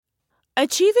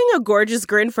Achieving a gorgeous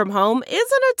grin from home isn't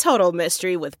a total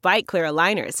mystery with Bite Clear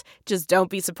aligners. Just don't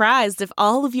be surprised if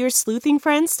all of your sleuthing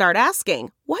friends start asking,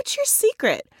 "What's your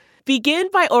secret?" Begin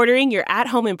by ordering your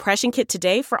at-home impression kit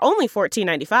today for only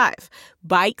 $14.95.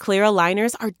 Bite Clear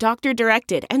aligners are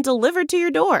doctor-directed and delivered to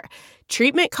your door.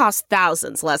 Treatment costs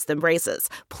thousands less than braces.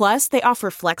 Plus, they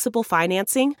offer flexible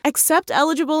financing, accept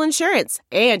eligible insurance,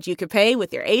 and you can pay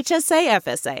with your HSA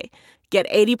FSA. Get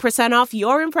 80% off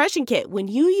your impression kit when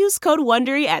you use code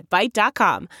WONDERY at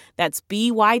Byte.com. That's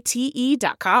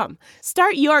BYTE.com.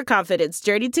 Start your confidence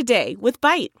journey today with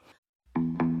Byte.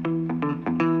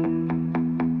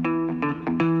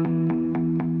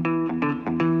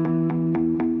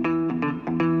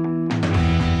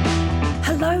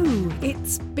 Hello!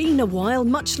 It's been a while,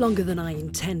 much longer than I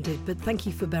intended, but thank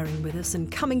you for bearing with us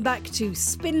and coming back to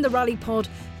Spin the Rally Pod,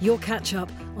 your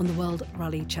catch-up on the World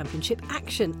Rally Championship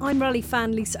action. I'm rally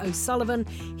fan Lisa O'Sullivan,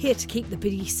 here to keep the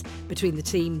peace between the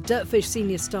team, Dirtfish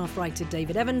senior staff writer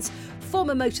David Evans,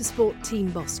 former motorsport team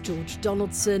boss George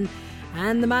Donaldson,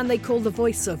 and the man they call the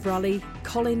voice of rally,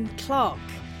 Colin Clark.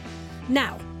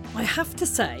 Now, I have to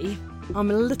say, I'm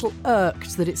a little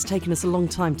irked that it's taken us a long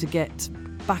time to get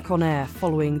back on air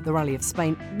following the Rally of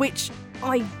Spain, which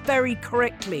I very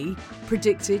correctly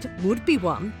predicted would be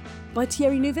won by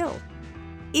Thierry Neuville.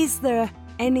 Is there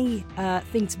any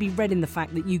thing to be read in the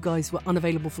fact that you guys were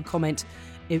unavailable for comment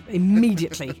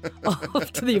immediately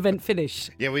after the event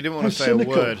finish? Yeah, we didn't want to say a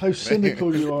word. How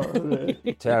cynical you are.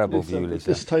 Terrible view, Lisa.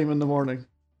 This time in the morning.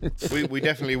 We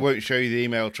definitely won't show you the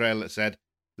email trail that said,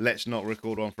 "Let's not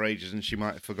record one for ages," and she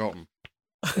might have forgotten.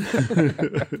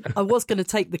 I was going to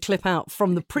take the clip out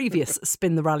from the previous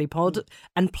Spin the Rally Pod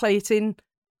and play it in,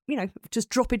 just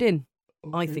drop it in.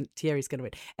 Okay. I think Thierry's going to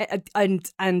win.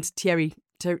 And Thierry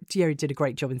did a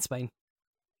great job in Spain.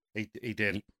 He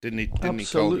did, didn't he? Didn't Absolutely,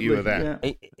 he, Cole? You were there.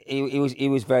 Yeah. He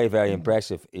was very, very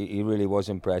impressive. He really was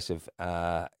impressive.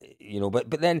 But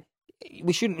then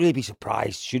we shouldn't really be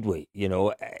surprised, should we?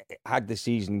 Had the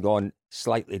season gone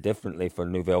slightly differently for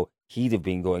Neuville, he'd have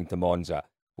been going to Monza.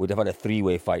 Would have had a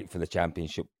three-way fight for the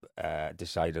championship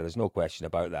decider. There's no question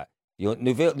about that.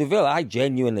 Neuville, I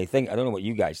genuinely think, I don't know what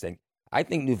you guys think, I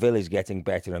think Neuville is getting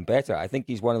better and better. I think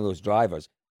he's one of those drivers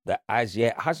that as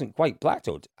yet hasn't quite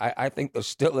plateaued. I think there's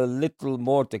still a little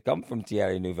more to come from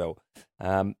Thierry Neuville.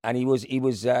 And he was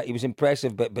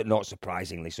impressive, but not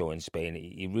surprisingly so in Spain.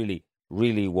 He really,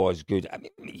 really was good. I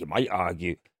mean, you might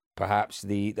argue perhaps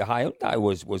the Hyundai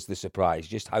was the surprise,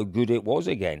 just how good it was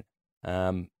again.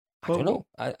 I don't know.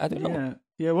 I don't know.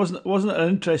 Yeah. Wasn't it an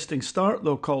interesting start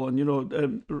though,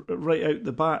 Colin? Right out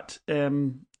the bat,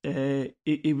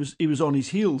 he was on his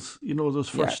heels. Those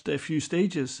first few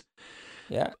stages.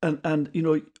 Yeah. And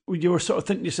you were sort of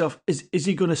thinking to yourself, is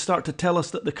he going to start to tell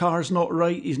us that the car's not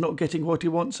right? He's not getting what he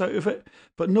wants out of it.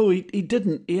 But no, he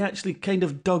didn't. He actually kind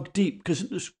of dug deep,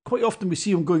 because quite often we see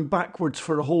him going backwards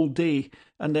for a whole day,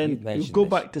 and then he'll go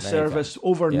back to service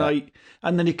overnight,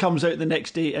 and then he comes out the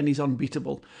next day and he's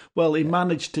unbeatable. Well, he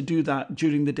managed to do that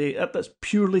during the day. That's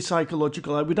purely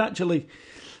psychological. I would actually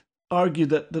argue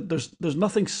that there's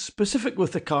nothing specific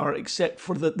with the car except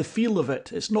for the feel of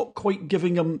it. It's not quite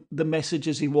giving him the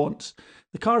messages he wants.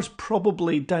 The car's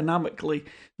probably dynamically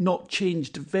not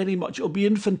changed very much. It'll be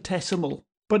infinitesimal,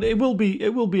 but it will be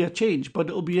a change, but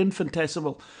it'll be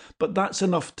infinitesimal. But that's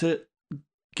enough to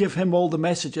give him all the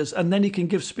messages, and then he can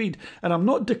give speed. And I'm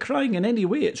not decrying in any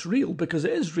way it's real, because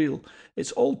it is real.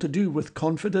 It's all to do with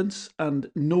confidence and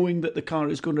knowing that the car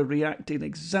is going to react in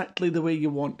exactly the way you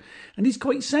want. And he's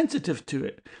quite sensitive to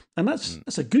it. And that's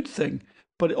a good thing.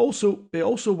 But it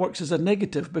also works as a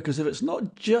negative, because if it's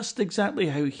not just exactly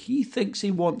how he thinks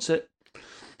he wants it,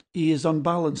 he is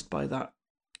unbalanced by that.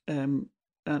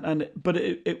 But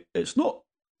it's not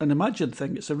an imagined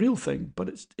thing, it's a real thing, but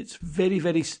it's very,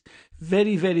 very,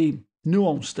 very, very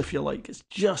nuanced, if you like. It's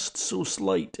just so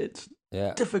slight. It's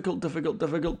difficult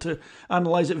to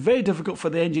analyse it. Very difficult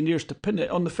for the engineers to pin it.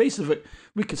 On the face of it,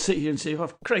 we could sit here and say, oh,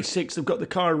 for Christ's sakes, they've got the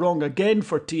car wrong again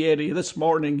for Thierry this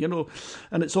morning,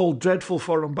 and it's all dreadful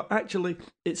for him. But actually,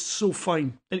 it's so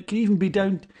fine. It can even be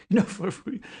down,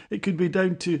 it could be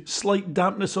down to slight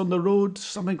dampness on the road,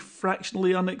 something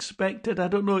fractionally unexpected. I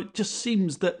don't know. It just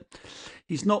seems that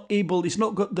he's not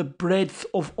got the breadth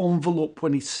of envelope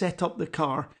when he set up the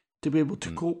car to be able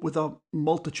to cope with a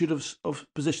multitude of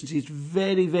positions. He's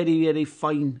very, very, very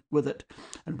fine with it.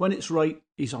 And when it's right,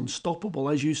 he's unstoppable.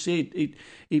 As you said,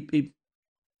 he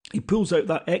pulls out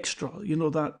that extra,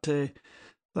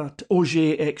 that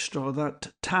Ogier extra,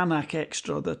 that Tanak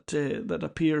extra that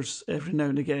appears every now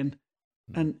and again.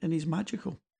 And he's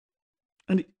magical.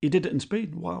 And he did it in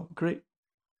Spain. Wow, great.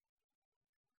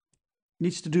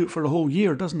 Needs to do it for a whole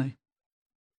year, doesn't he?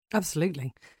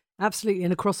 Absolutely. Absolutely.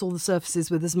 And across all the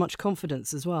surfaces with as much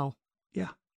confidence as well. Yeah.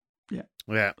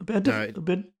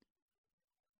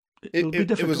 It'll be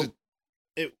difficult.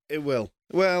 It will.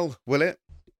 Well, will it?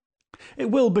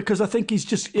 It will, because I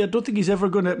don't think he's ever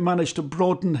going to manage to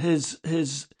broaden his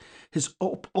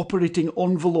operating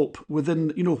envelope within,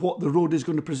 what the road is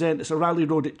going to present. It's a rally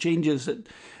road. It changes.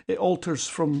 It alters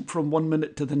from 1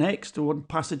 minute to the next, to one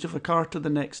passage of a car to the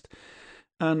next.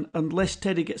 And unless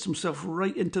Teddy gets himself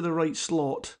right into the right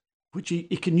slot, which he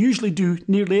can usually do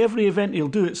nearly every event, he'll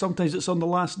do it. Sometimes it's on the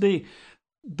last day.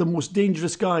 The most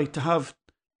dangerous guy to have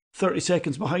 30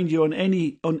 seconds behind you on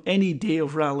any day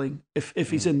of rallying if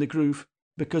he's in the groove,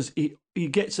 because he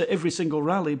gets it every single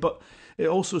rally. But it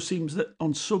also seems that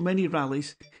on so many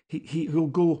rallies he'll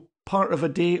go part of a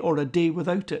day or a day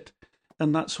without it,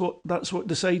 and that's what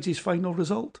decides his final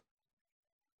result.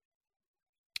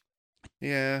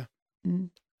 Yeah.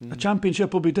 A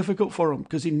championship will be difficult for him,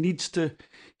 because he needs to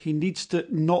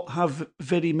not have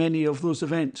very many of those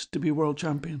events to be world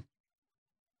champion.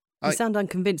 You sound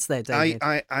unconvinced there, David.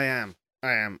 I am.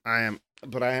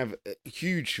 But I have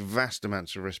huge, vast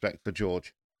amounts of respect for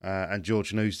George, and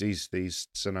George knows these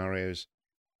scenarios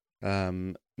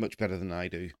much better than I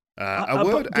do.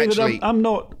 David, I'm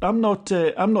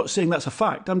not saying that's a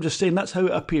fact. I'm just saying that's how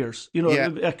it appears.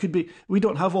 It could be. We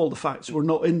don't have all the facts. We're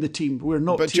not in the team. We're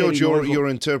not. But George, your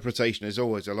interpretation is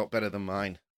always a lot better than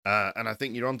mine, and I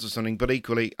think you're onto something. But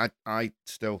equally, I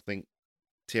still think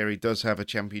Thierry does have a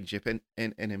championship in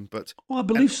him. But I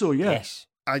believe so. Yes.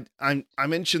 I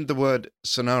mentioned the word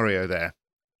scenario there.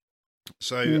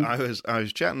 So I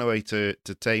was chatting away to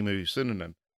Teemu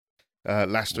Sunanen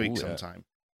last week sometime.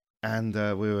 And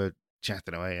we were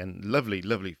chatting away, and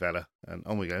lovely fella, and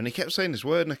on we go. And he kept saying this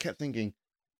word, and I kept thinking,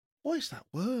 what is that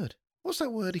word? What's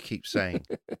that word he keeps saying?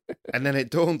 And then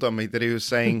it dawned on me that he was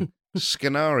saying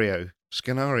scenario.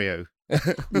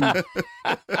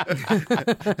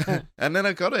 And then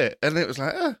I got it, and it was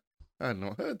like, I had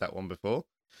not heard that one before.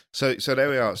 So there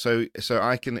we are. So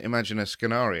I can imagine a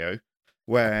scenario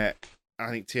where I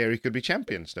think Thierry could be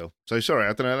champion still. So sorry,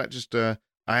 I don't know. That just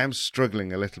I am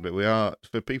struggling a little bit. We are,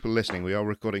 for people listening, we are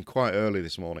recording quite early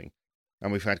this morning,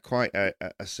 and we've had quite a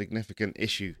significant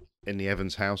issue in the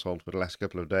Evans household for the last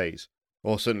couple of days,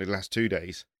 or certainly the last 2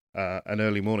 days. An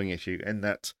early morning issue in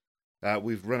that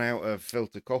we've run out of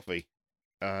filter coffee.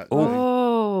 Yeah, I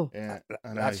know.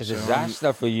 That's a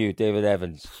disaster for you, David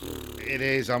Evans. It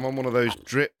is. I'm on one of those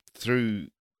drip through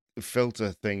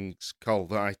filter things, Cole,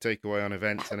 that I take away on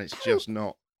events, and it's just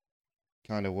not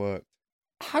kind of worked.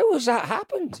 How has that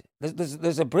happened?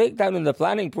 There's a breakdown in the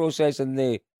planning process and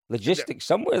the logistics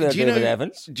somewhere there, David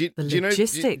Evans. Do you know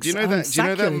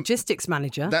that logistics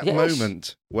manager? That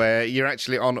moment where you're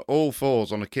actually on all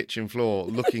fours on a kitchen floor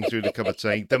looking through the cupboard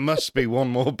saying, there must be one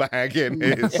more bag in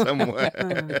here somewhere.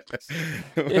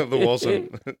 There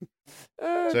wasn't.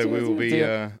 So we will be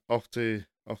off to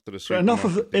the street.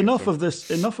 Enough of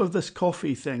this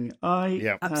coffee thing.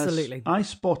 Absolutely. I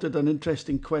spotted an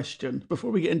interesting question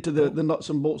before we get into the nuts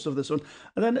and bolts of this one,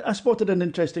 and then I spotted an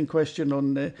interesting question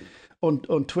on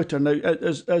Twitter. Now,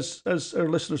 as our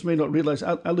listeners may not realise,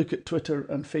 I look at Twitter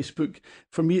and Facebook.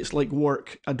 For me, it's like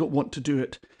work. I don't want to do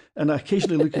it, and I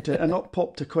occasionally look at it, and up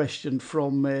popped a question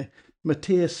from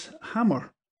Matthias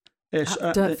Hammer.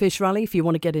 Dirtfish Rally, if you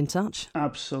want to get in touch.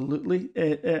 Absolutely.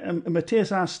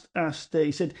 Matthias asked.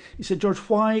 He said, George,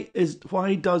 why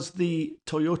does the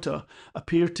Toyota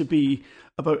appear to be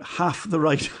about half the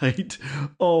ride height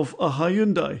of a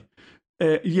Hyundai?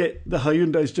 Yet the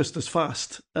Hyundai is just as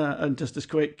fast and just as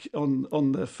quick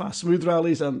on the fast smooth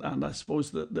rallies, and I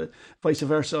suppose the vice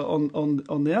versa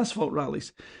on the asphalt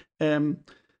rallies. On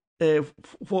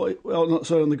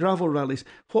the gravel rallies.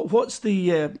 What's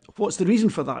the reason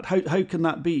for that? How can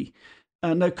that be?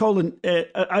 Now, Colin,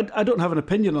 I don't have an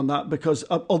opinion on that, because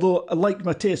although like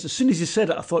Matthias, as soon as he said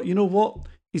it, I thought, you know what,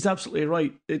 he's absolutely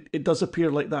right. It does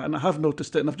appear like that, and I have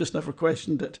noticed it, and I've just never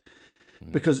questioned it,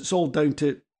 because it's all down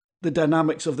to the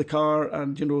dynamics of the car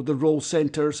and the roll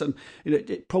centers, and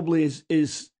it probably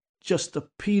is just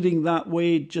appearing that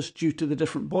way just due to the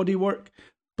different bodywork.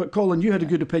 But Colin, you had a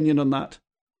good opinion on that.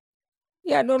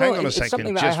 Yeah, no. Hang on a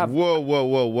second. Just whoa.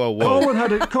 Colin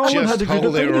had a good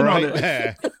opinion on it.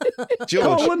 There.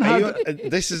 George,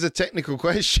 this is a technical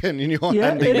question, and you're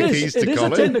handing the keys to Colin. It is a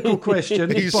technical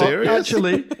question. Are you serious?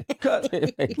 Actually,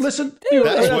 listen.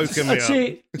 That's woken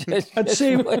me I'd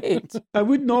say I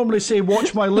would normally say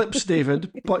watch my lips,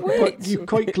 David, but you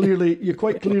quite clearly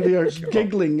are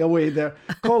giggling away there,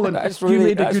 Colin. You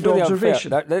made a good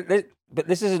observation. But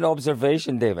this is an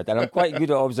observation, David, and I'm quite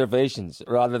good at observations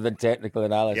rather than technical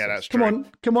analysis. Yeah, that's true.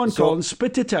 Come on, Colin,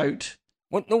 spit it out.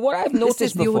 Well, no, what I've noticed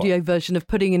This is the before, audio version of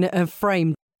putting in a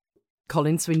frame,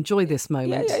 Colin, so enjoy this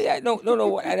moment. Yeah. No.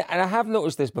 And I have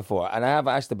noticed this before, and I have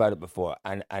asked about it before,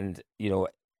 and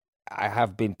I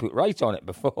have been put right on it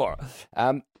before.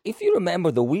 If you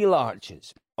remember the wheel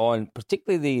arches on,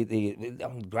 particularly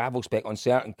the gravel spec on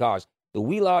certain cars, the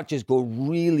wheel arches go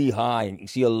really high, and you can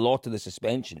see a lot of the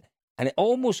suspension, and it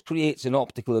almost creates an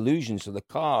optical illusion, so the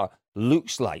car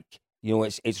looks like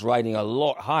it's riding a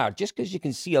lot higher, just because you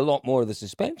can see a lot more of the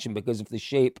suspension because of the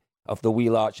shape of the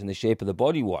wheel arch and the shape of the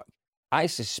bodywork. I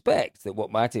suspect that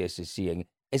what Matthias is seeing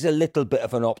is a little bit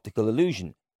of an optical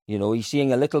illusion. He's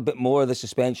seeing a little bit more of the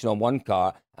suspension on one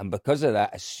car, and because of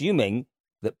that, assuming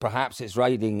that perhaps it's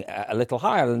riding a little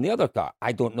higher than the other car.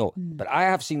 I don't know. But I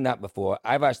have seen that before.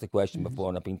 I've asked the question before,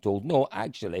 and I've been told, no,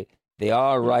 actually, they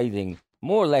are riding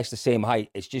more or less the same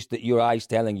height. It's just that your eye's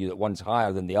telling you that one's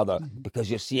higher than the other because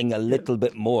you're seeing a little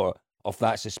bit more of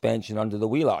that suspension under the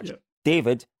wheel arch.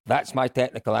 David, that's my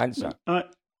technical answer.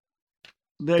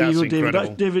 There you go,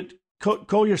 David. David,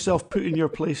 call yourself put in your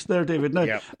place there, David. Now,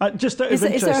 just out of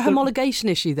interest, is there a homologation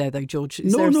issue there, though, George?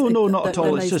 No, not at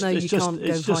all. It's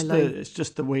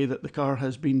just the way that the car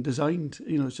has been designed.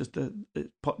 It's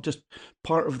just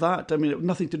part of that. I mean,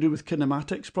 nothing to do with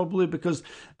kinematics, probably, because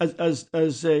as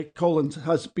Collins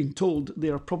has been told, they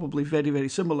are probably very, very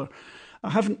similar. I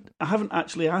haven't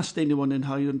actually asked anyone in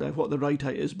Hyundai what the ride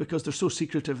height is because they're so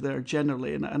secretive there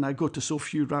generally, and I go to so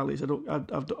few rallies.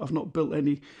 I've not built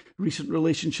any recent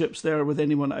relationships there with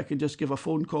anyone that I can just give a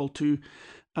phone call to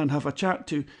and have a chat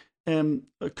to.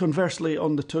 Conversely,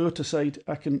 on the Toyota side,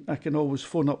 I can always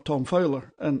phone up Tom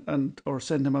Fowler and or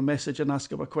send him a message and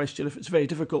ask him a question if it's very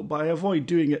difficult. But I avoid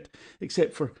doing it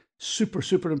except for super,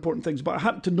 super important things. But I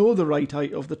happen to know the ride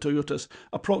height of the Toyotas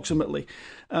approximately,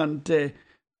 and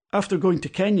after going to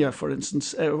Kenya, for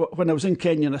instance, when I was in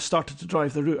Kenya and I started to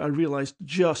drive the route, I realised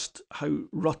just how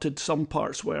rutted some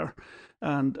parts were,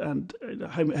 and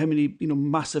how many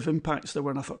massive impacts there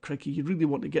were. And I thought, crikey, you really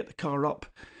want to get the car up.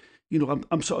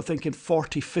 I'm sort of thinking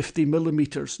 40, 50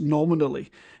 millimetres nominally.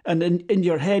 And in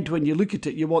your head, when you look at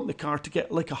it, you want the car to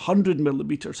get like 100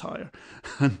 millimetres higher.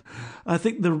 And I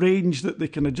think the range that they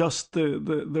can adjust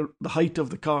the height of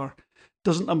the car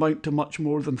doesn't amount to much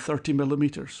more than 30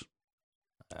 millimetres.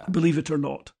 Believe it or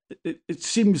not. It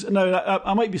seems, now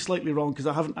I might be slightly wrong because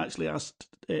I haven't actually asked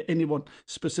anyone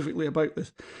specifically about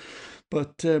this,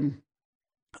 but the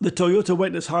Toyota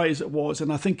went as high as it was,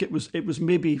 and I think it was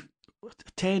maybe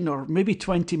 10 or maybe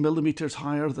 20 millimetres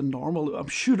higher than normal. I'm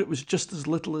sure it was just as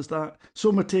little as that.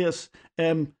 So Matthias,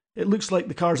 it looks like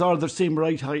the cars are the same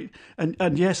ride height,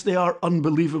 and yes, they are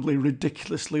unbelievably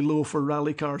ridiculously low for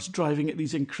rally cars driving at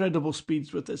these incredible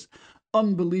speeds with this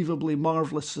unbelievably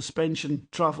marvellous suspension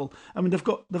travel. I mean, they've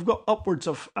got upwards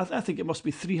of, I think it must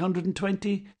be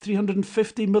 320,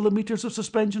 350 millimetres of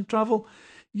suspension travel.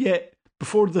 Yet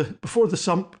before the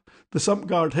sump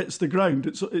guard hits the ground,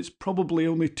 it's probably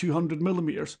only 200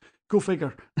 millimetres. Go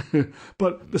figure.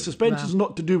 But the suspension is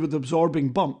not to do with absorbing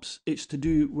bumps. It's to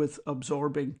do with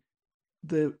absorbing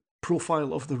the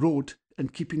profile of the road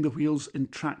and keeping the wheels in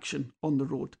traction on the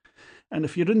road. And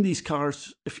if you're in these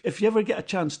cars, if you ever get a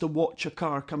chance to watch a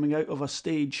car coming out of a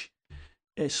stage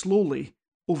slowly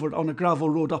over on a gravel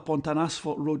road up onto an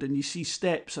asphalt road, and you see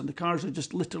steps and the cars are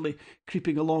just literally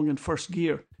creeping along in first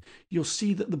gear, you'll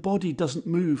see that the body doesn't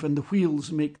move and the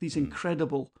wheels make these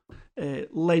incredible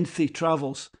lengthy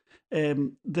travels.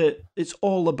 That it's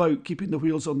all about keeping the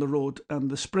wheels on the road, and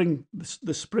the spring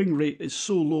rate is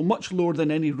so low, much lower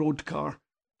than any road car.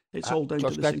 It's all down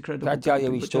Josh, to this incredible can I tell you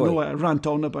a which story? I know I rant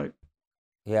on about.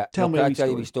 Yeah, Can I tell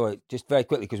you a story just very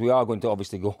quickly, because we are going to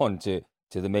obviously go on to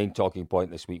the main talking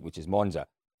point this week, which is Monza.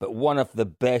 But one of the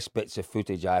best bits of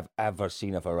footage I've ever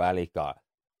seen of a rally car,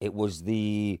 it was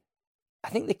I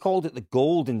think they called it the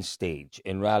Golden Stage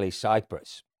in Rally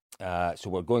Cyprus. So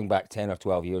we're going back 10 or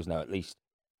 12 years now at least.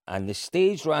 And the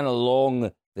stage ran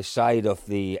along the side of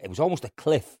it was almost a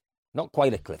cliff, not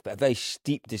quite a cliff, but a very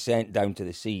steep descent down to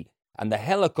the sea. And the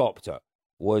helicopter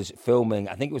was filming,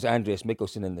 I think it was Andreas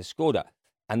Mikkelsen in the Skoda.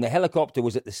 And the helicopter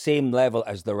was at the same level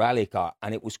as the rally car,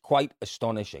 and it was quite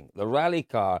astonishing. The rally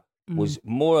car was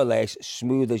more or less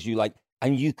smooth as you like,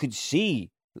 and you could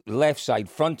see left side,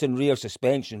 front and rear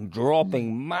suspension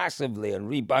dropping massively and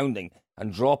rebounding,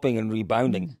 and dropping and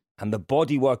rebounding. And the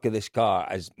bodywork of this car,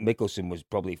 as Mikkelsen was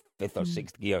probably fifth or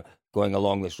sixth gear going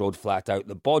along this road flat out,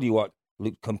 the bodywork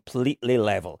looked completely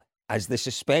level as the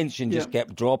suspension just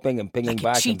kept dropping and pinging like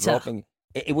back and dropping.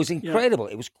 It was incredible.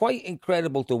 It was quite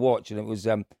incredible to watch, and it was.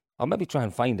 I'll maybe try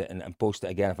and find it and post it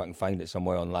again if I can find it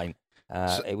somewhere online.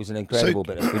 It was an incredible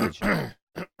bit of footage.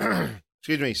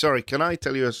 Excuse me. Sorry. Can I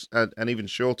tell you an even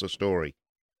shorter story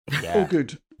Oh,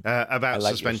 good. about like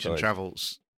your suspension stories.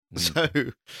 travels. So,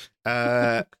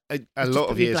 a Just lot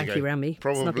put of me years blankie ago, around me.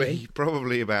 Snuggly.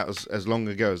 probably about as long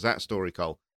ago as that story,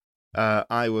 Cole.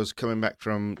 I was coming back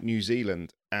from New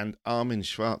Zealand, and Armin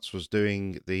Schwarz was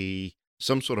doing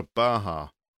some sort of Baja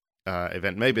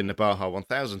event, maybe in the Baja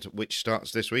 1000, which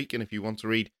starts this week. And if you want to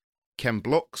read Ken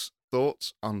Block's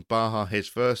thoughts on Baja, his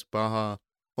first Baja,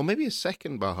 or maybe his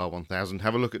second Baja 1000,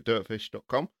 have a look at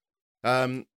dirtfish.com.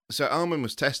 So Armin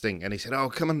was testing, and he said, "Oh,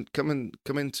 come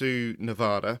into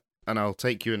Nevada, and I'll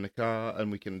take you in the car,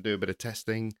 and we can do a bit of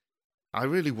testing." I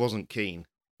really wasn't keen.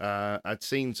 I'd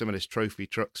seen some of this trophy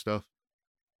truck stuff.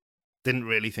 Didn't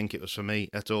really think it was for me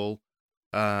at all.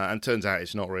 And turns out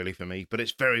it's not really for me, but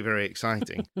it's very, very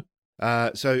exciting.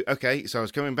 So I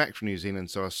was coming back from New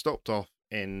Zealand, so I stopped off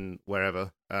in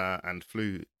wherever and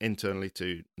flew internally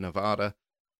to Nevada,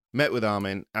 met with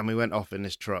Armin, and we went off in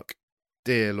this truck.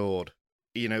 Dear Lord.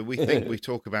 We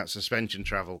talk about suspension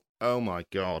travel. Oh, my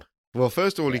God. Well,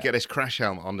 first of all, you get this crash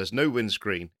helmet on. There's no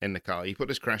windscreen in the car. You put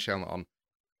this crash helmet on,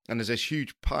 and there's this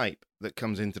huge pipe that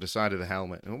comes into the side of the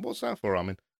helmet. And what's that for,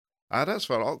 Armin? That's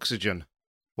for oxygen.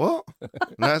 What?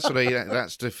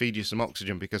 That's to feed you some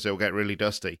oxygen because it'll get really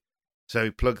dusty.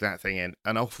 So plug that thing in,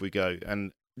 and off we go.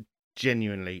 And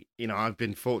genuinely, I've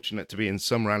been fortunate to be in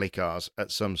some rally cars at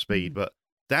some speed, but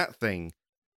that thing,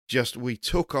 we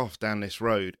took off down this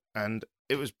road, and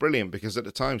it was brilliant because at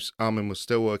the time Armin was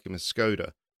still working with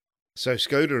Skoda. So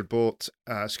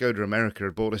Skoda America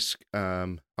had bought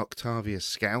a Octavia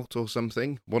Scout or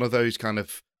something, one of those kind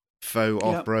of faux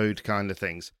off-road kind of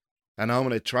things. And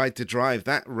Armin had tried to drive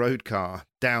that road car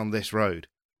down this road,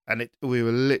 and we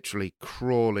were literally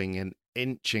crawling and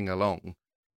inching along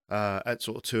at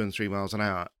sort of 2 and 3 miles an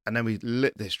hour. And then we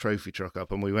lit this trophy truck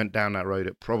up, and we went down that road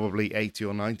at probably 80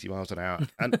 or 90 miles an hour.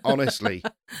 And honestly,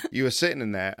 you were sitting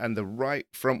in there, and the right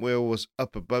front wheel was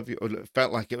up above you. It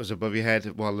felt like it was above your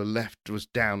head, while the left was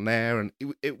down there. And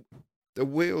the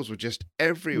wheels were just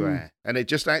everywhere. And it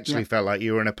just actually felt like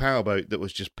you were in a powerboat that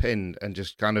was just pinned and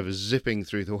just kind of zipping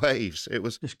through the waves. It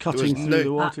was just cutting through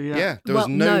the water, there was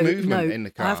no movement in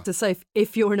the car. I have to say,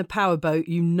 if you're in a powerboat,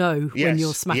 when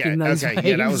you're smacking those waves.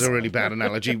 Yeah, that was a really bad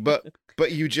analogy.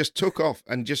 But you just took off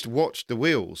and just watched the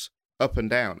wheels up and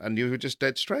down, and you were just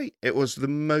dead straight. It was the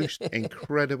most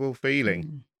incredible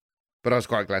feeling. But I was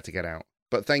quite glad to get out.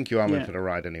 But thank you, Armin, for the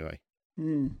ride anyway.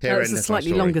 It's a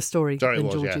slightly longer story than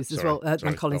George's as well,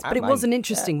 than Colin's. But it was an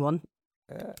interesting one.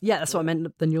 Yeah, that's what I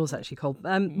meant than yours, actually, Cole.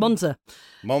 Monza.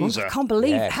 I can't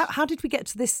believe, how did we get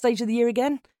to this stage of the year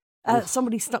again?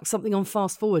 Somebody stuck something on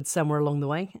fast forward somewhere along the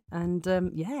way, and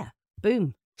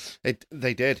boom.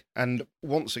 They did. And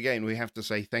once again, we have to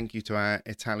say thank you to our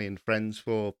Italian friends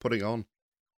for putting on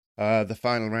the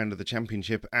final round of the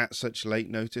championship at such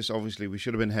late notice. Obviously, we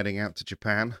should have been heading out to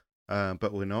Japan,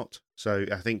 but we're not. So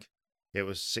I think it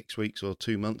was 6 weeks or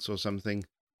 2 months or something.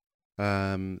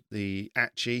 The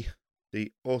ACI,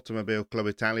 the Automobile Club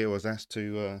Italia, was asked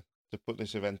to put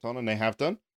this event on, and they have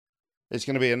done. It's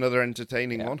going to be another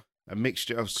entertaining one, a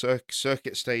mixture of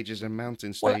circuit stages and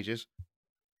mountain stages.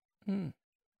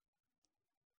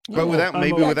 But without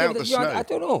the snow. I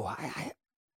don't know.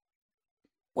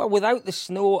 Well, without the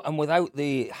snow and without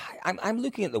I'm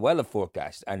looking at the weather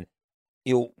forecast, and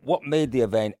what made the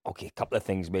event, a couple of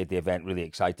things made the event really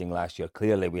exciting last year.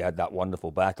 Clearly, we had that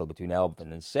wonderful battle between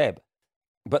Elvin and Seb.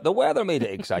 But the weather made it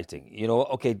exciting,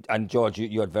 and George,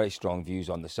 you had very strong views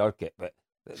on the circuit, but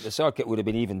the circuit would have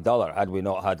been even duller had we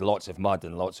not had lots of mud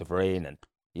and lots of rain, and,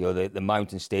 the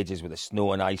mountain stages with the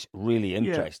snow and ice, really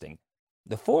interesting.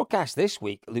 The forecast this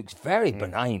week looks very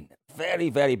benign,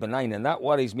 very, very benign, and that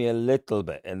worries me a little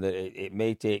bit, in that it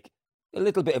may take a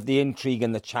little bit of the intrigue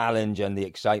and the challenge and the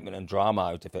excitement and drama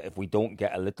out of it if we don't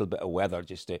get a little bit of weather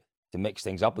just to mix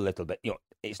things up a little bit.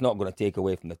 It's not going to take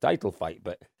away from the title fight,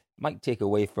 but might take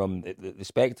away from the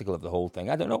spectacle of the whole thing.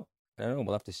 I don't know.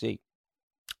 We'll have to see.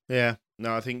 Yeah,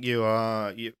 no, I think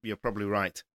you're probably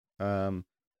right. It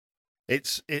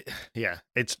is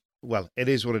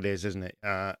what it is, isn't it?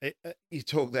 You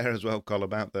talk there as well, Col,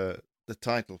 about the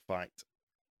title fight.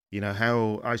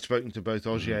 How I've spoken to both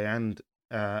Ogier and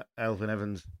Elvin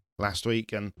Evans last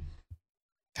week, and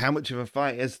how much of a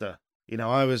fight is there?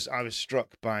 I was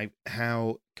struck by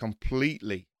how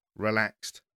completely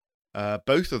relaxed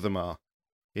both of them are.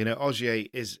 Ogier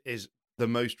is the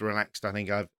most relaxed I think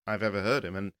I've ever heard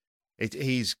him, and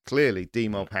he's clearly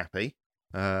D-Mob happy.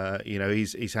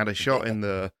 He's had a shot in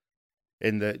the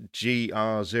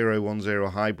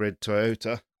GR010 hybrid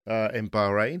Toyota in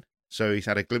Bahrain, so he's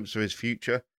had a glimpse of his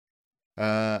future,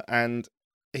 and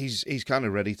he's kind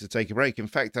of ready to take a break. In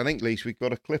fact, I think, Lise, we've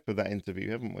got a clip of that interview,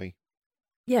 haven't we?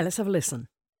 Yeah, let's have a listen.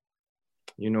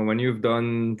 when you've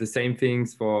done the same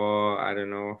things for, I don't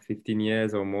know, 15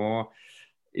 years or more,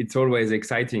 it's always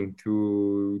exciting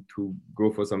to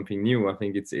go for something new. I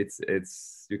think it's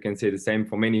you can say the same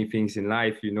for many things in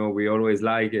life. We always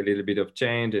like a little bit of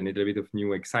change and a little bit of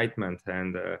new excitement.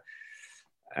 And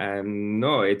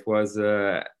no, it was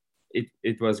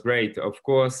great. Of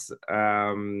course,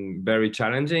 very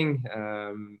challenging.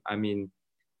 I mean,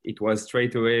 it was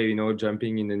straight away,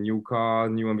 jumping in a new car,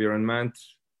 new environment,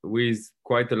 with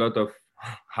quite a lot of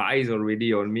eyes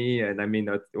already on me. And I mean,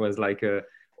 it was like a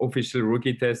official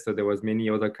rookie test, so there was many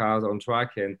other cars on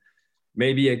track. And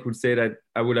maybe I could say that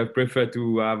I would have preferred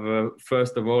to have,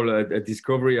 first of all, a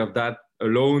discovery of that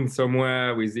alone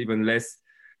somewhere with even less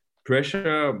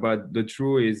pressure. But the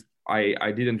truth is,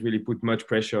 I didn't really put much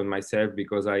pressure on myself,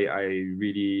 because I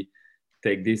really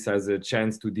take this as a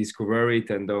chance to discover it,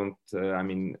 and don't I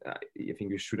mean, I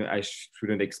think I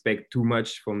shouldn't expect too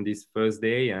much from this first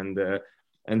day. And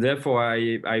therefore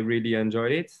I really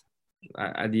enjoyed it.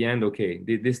 At the end, okay,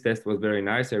 this test was very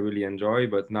nice, I really enjoy,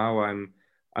 but now I'm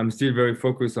still very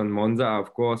focused on Monza.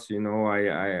 Of course,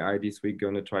 I this week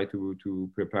gonna try to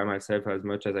prepare myself as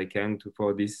much as I can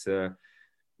for this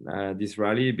this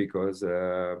rally, because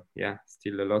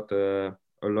still a lot to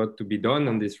be done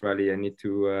on this rally. I need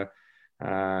to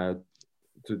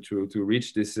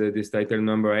reach this title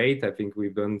number 8. I think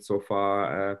we've done so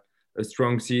far a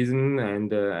strong season,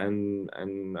 and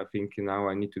I think now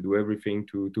I need to do everything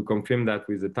to confirm that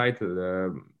with the title.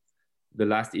 The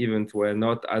last event were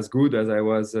not as good as I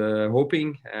was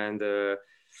hoping, and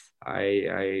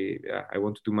I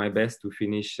want to do my best to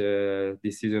finish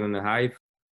this season on a high.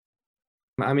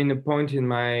 I'm in a point in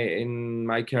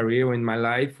my career, in my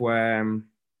life, where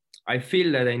I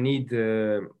feel that I need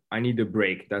a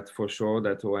break. That's for sure.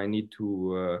 I need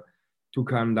to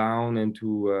calm down, and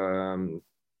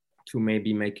to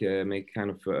maybe make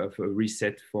kind of a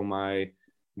reset for my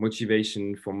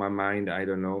motivation, for my mind. I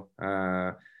don't know.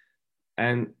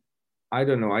 And I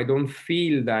don't know. I don't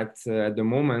feel that at the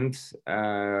moment.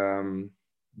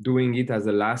 Doing it as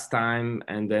a last time,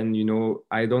 and then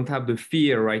I don't have the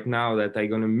fear right now that I'm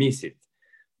gonna miss it,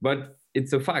 but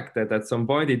it's a fact that at some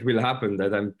point it will happen.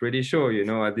 That I'm pretty sure.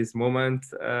 At this moment,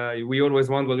 we always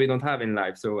want what we don't have in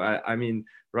life. So I mean,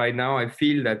 right now I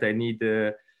feel that I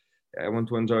want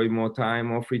to enjoy more time,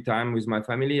 more free time with my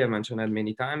family. I mentioned that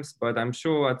many times, but I'm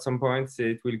sure at some point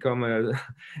it will come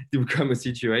it will come a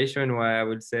situation where I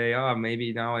would say, oh,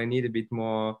 maybe now I need a bit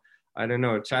more, I don't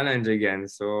know, challenge again.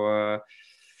 So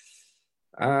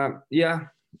yeah,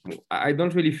 I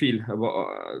don't really feel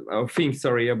or think,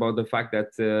 sorry, about the fact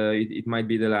that it might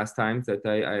be the last time that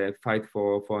I fight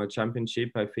for a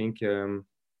championship. I think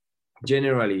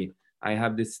generally I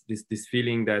have this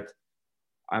feeling that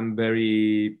I'm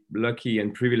very lucky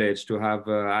and privileged to have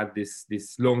had this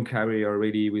long career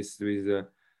already, with a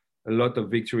lot of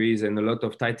victories and a lot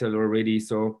of title already.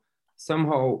 So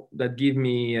somehow that give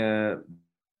me I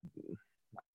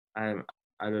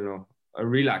don't know, a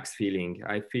relaxed feeling.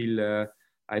 I feel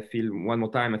one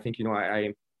more time. I think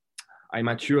I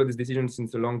matured this decision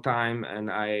since a long time, and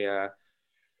I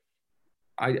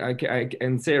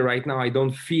can say right now I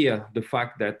don't fear the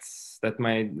fact that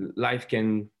my life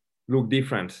can look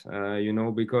different.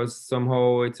 Because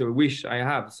somehow it's a wish I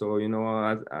have. So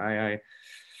I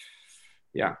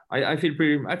feel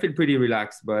pretty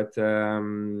relaxed, but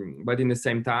in the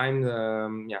same time,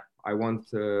 I want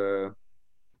to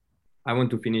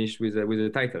finish with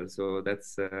a title. So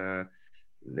that's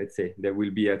let's say there will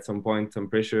be at some point some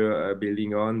pressure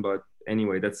building on, but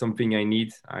anyway, that's something I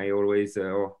need. I always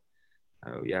I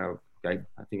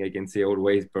think I can say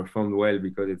always performed well,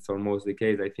 because it's almost the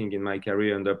case. I think in my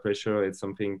career under pressure, it's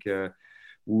something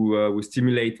who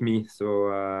stimulate me.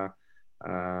 So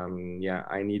I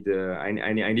need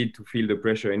to feel the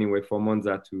pressure anyway for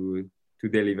Monza to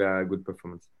deliver a good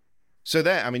performance. So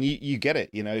there, I mean, you get it.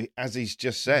 As he's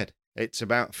just said, it's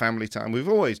about family time. We've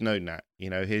always known that.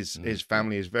 His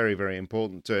family is very, very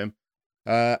important to him,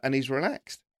 and he's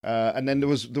relaxed. And then there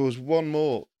was one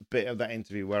more bit of that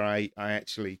interview where I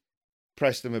actually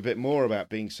pressed him a bit more about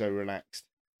being so relaxed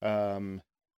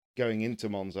going into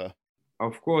Monza.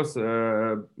 Of course,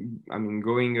 I mean,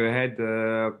 going ahead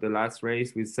of the last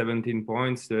race with 17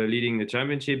 points, leading the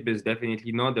championship is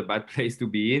definitely not a bad place to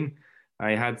be in.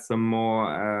 I had some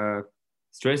more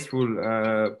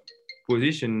stressful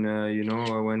position,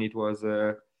 when it was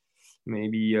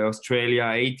maybe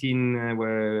Australia 18,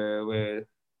 where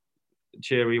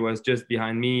Thierry was just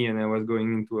behind me, and I was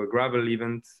going into a gravel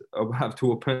event. I have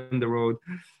to open the road,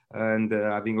 and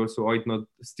having also Oit not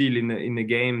still in the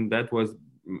game, that was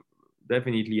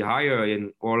definitely higher.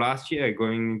 Or last year,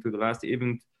 going into the last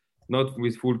event, not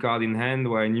with full card in hand,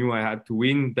 where I knew I had to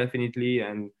win definitely,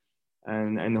 and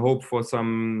hope for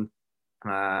some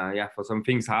for some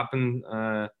things happen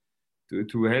to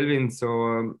Helvin.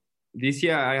 So this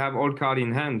year I have all card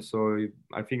in hand, so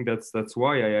I think that's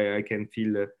why I can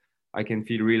feel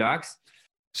relaxed.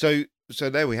 So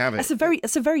there we have it.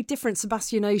 It's a very different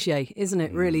Sébastien Ogier, isn't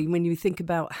it? Really, when you think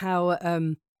about how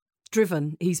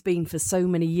driven he's been for so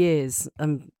many years,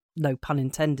 no pun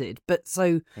intended, but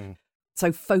so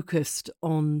focused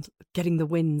on getting the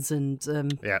wins, and I'm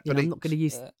not going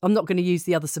to use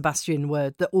the other Sébastien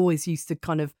word that always used to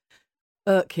kind of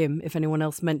irk him if anyone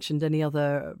else mentioned any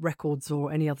other records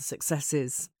or any other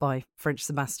successes by French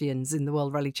Sébastiens in the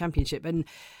World Rally Championship, and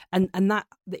that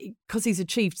because he's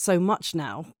achieved so much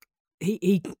now.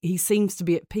 He seems to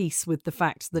be at peace with the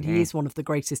fact that he is one of the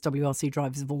greatest WRC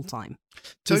drivers of all time.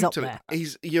 He's up there.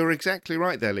 You're exactly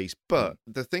right there, Lise. But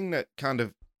the thing that kind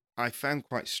of I found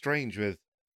quite strange with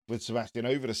Sébastien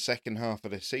over the second half of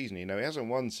this season, he hasn't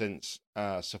won since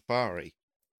Safari,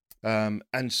 and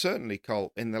certainly,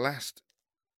 Cole, in the last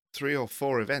 3 or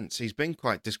 4 events, he's been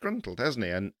quite disgruntled, hasn't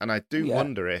he? And I do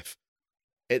wonder if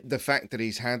the fact that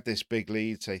he's had this big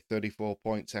lead, say 37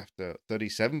 points,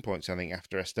 I think,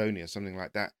 after Estonia, something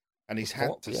like that, and he's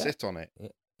had to sit on it.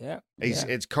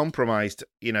 It's compromised,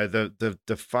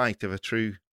 the fight of a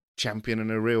true champion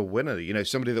and a real winner.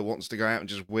 Somebody that wants to go out and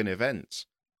just win events.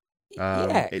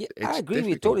 I agree with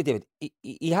you totally, David.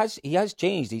 He has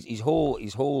changed. His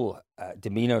whole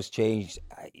demeanor's changed.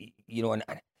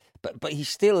 But he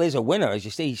still is a winner, as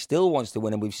you say. He still wants to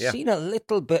win, and we've seen a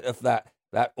little bit of that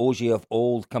Ogier of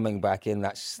old coming back in,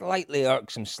 that slightly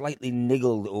irksome, slightly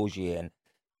niggled Ogier.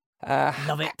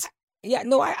 Love it.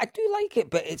 I do like it,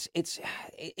 but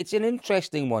it's an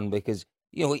interesting one because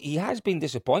he has been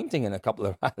disappointing in a couple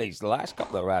of rallies, the last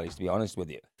couple of rallies, to be honest with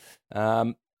you.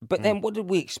 But then, what did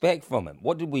we expect from him?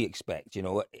 What did we expect?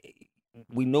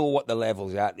 We know what the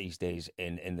level's at these days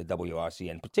in the WRC,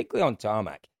 and particularly on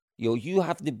tarmac. You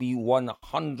have to be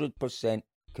 100%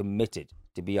 committed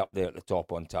to be up there at the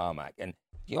top on tarmac. And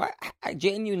I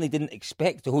genuinely didn't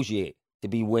expect Ogier to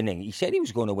be winning. He said he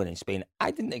was going to win in Spain.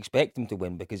 I didn't expect him to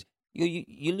win because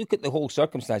you look at the whole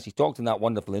circumstance. He talked in that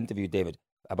wonderful interview, David,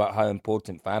 about how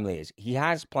important family is. He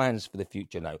has plans for the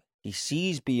future now. He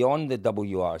sees beyond the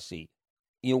WRC.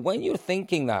 When you're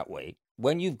thinking that way,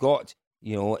 when you've got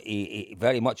a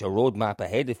very much a roadmap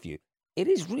ahead of you, it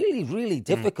is really, really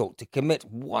difficult to commit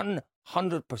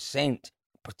 100%,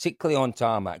 particularly on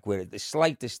tarmac, where the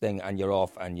slightest thing and you're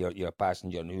off and you're a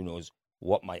passenger and who knows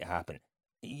what might happen.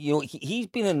 He's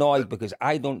been annoyed because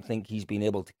I don't think he's been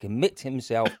able to commit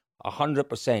himself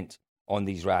 100% on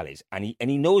these rallies. And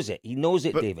he knows it. He knows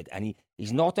it, David. And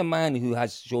he's not a man who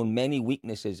has shown many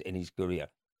weaknesses in his career.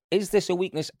 Is this a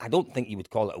weakness? I don't think you would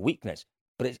call it a weakness.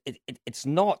 But it's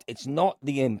not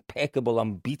the impeccable,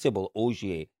 unbeatable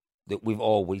Ogier that we've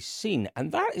always seen.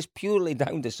 And that is purely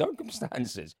down to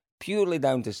circumstances.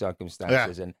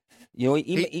 And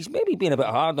he's maybe being a bit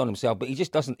hard on himself, but he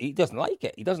doesn't like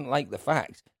it. He doesn't like the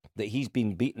fact that he's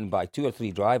been beaten by 2 or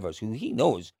 3 drivers who he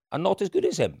knows are not as good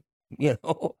as him.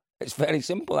 It's very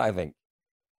simple, I think.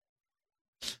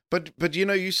 But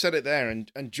you said it there,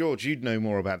 and George, you'd know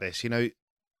more about this.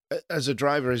 As a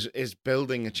driver is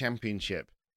building a championship,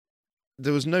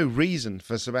 there was no reason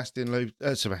for Sébastien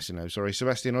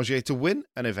Ogier to win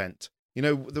an event.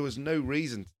 There was no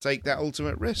reason to take that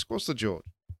ultimate risk. What's the, George?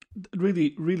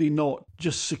 Really, really not.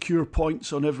 Just secure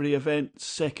points on every event,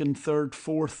 2nd, 3rd,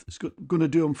 4th. It's going to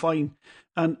do him fine.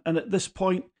 And at this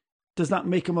point, does that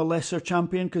make him a lesser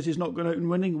champion because he's not going out and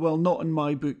winning? Well, not in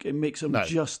my book. It makes him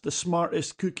just the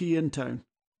smartest cookie in town.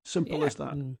 Simple as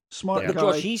that. Smart guy.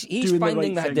 Josh, he's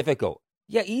finding that difficult.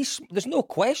 Yeah, there's no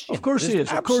question. Of course he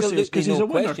is. Of course he is, because he's a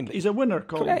winner. He's a winner,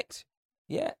 Colin. Correct.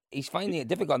 Yeah, he's finding it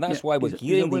difficult. And that's why we're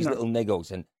hearing these little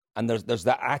niggles, and there's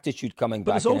that attitude coming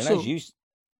back in. And as you,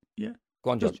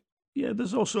 go on, George.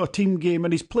 There's also a team game,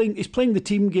 and he's playing the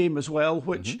team game as well,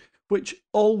 which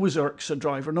always irks a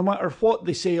driver, no matter what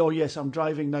they say. Oh yes, I'm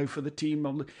driving now for the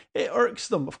team. It irks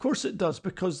them. Of course it does,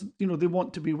 because they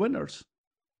want to be winners.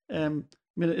 In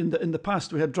the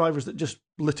past, we had drivers that just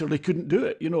literally couldn't do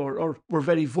it, or were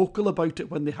very vocal about it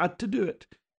when they had to do it,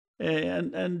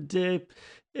 and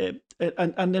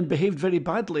then behaved very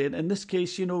badly. And in this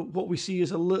case, what we see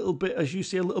is a little bit, as you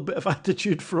say, a little bit of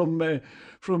attitude from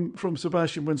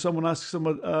Sébastien when someone asks him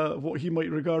what he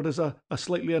might regard as a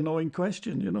slightly annoying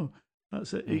question.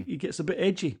 That's it. He gets a bit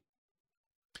edgy.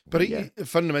 But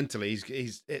fundamentally,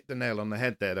 he's hit the nail on the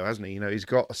head there, though, hasn't he? He's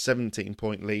got a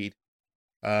 17-point lead.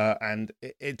 And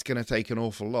it's going to take an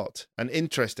awful lot. And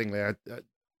interestingly, I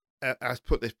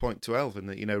put this point to Elvin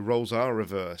that roles are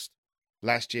reversed.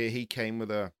 last year he came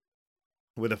with a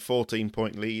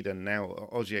 14-point lead, and now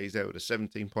Ogier's there with a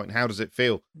 17-point. How does it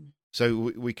feel?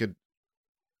 So we could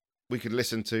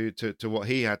listen to what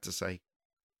he had to say.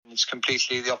 It's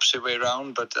completely the opposite way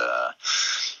around, but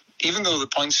even though the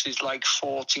points is like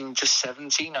 14 to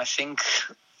 17, I think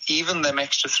even them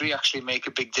extra 3 actually make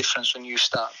a big difference when you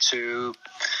start to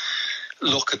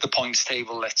look at the points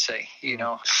table, let's say.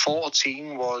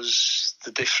 14 was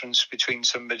the difference between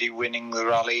somebody winning the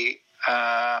rally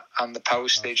and the power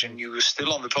stage, and you were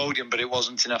still on the podium, but it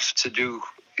wasn't enough to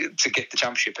get the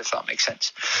championship, if that makes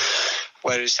sense.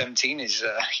 Whereas 17 is,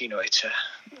 it's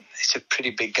a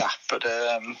pretty big gap. But,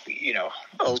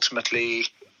 ultimately,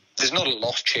 there's not a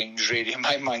lot changed really in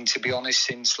my mind, to be honest,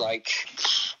 since like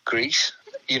Greece.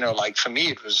 For me,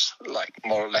 it was like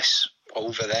more or less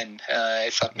over then,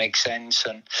 if that makes sense.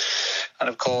 And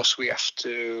of course we've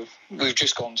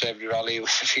just gone to every rally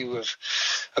with a view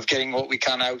of getting what we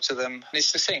can out of them. And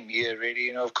it's the same year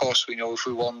really. Of course we know if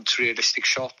we want a realistic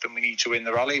shot, then we need to win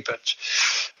the rally, but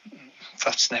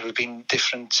that's never been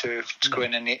different to go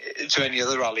in to any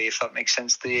other rally, if that makes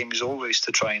sense. The aim is always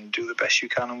to try and do the best you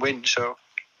can and win. So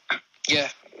yeah,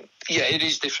 it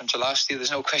is different to last year,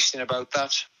 there's no question about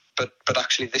that. But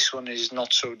actually, this one is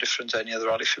not so different to any other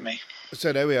rally for me.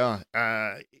 So there we are.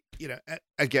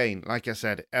 Again, like I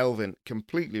said, Elfyn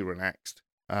completely relaxed.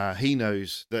 He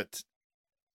knows that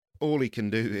all he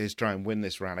can do is try and win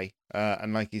this rally.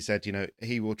 And like he said,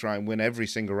 he will try and win every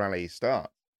single rally he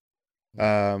starts.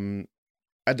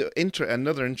 Another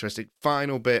interesting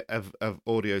final bit of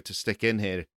audio to stick in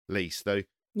here, Lise, though,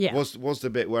 was the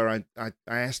bit where I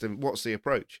asked him, what's the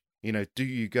approach? Do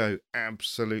you go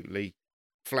absolutely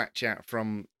flat chat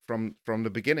from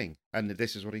the beginning? And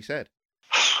this is what he said.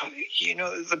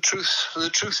 The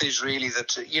truth is really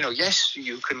that yes,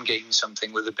 you can gain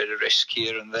something with a bit of risk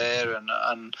here and there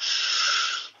and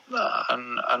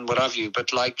what have you,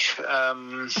 but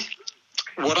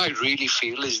what I really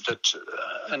feel is that,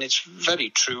 and it's very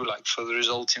true, like for the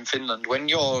result in Finland, when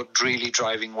you're really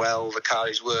driving well, the car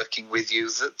is working with you,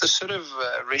 the sort of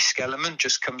risk element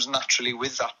just comes naturally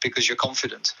with that because you're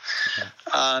confident. Okay.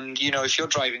 And, if you're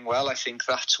driving well, I think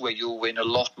that's where you'll win a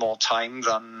lot more time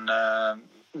than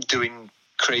doing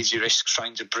crazy risks,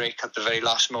 trying to brake at the very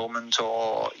last moment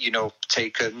or,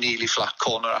 take a nearly flat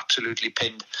corner, absolutely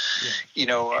pinned.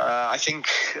 Yeah. I think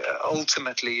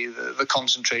ultimately the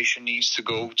concentration needs to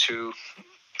go to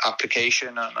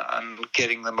application and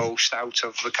getting the most out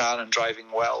of the car and driving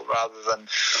well rather than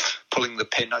pulling the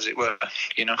pin, as it were.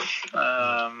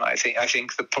 I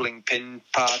think the pulling pin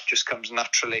part just comes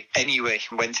naturally anyway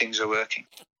when things are working.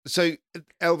 So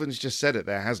Elfyn's just said it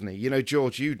there, hasn't he?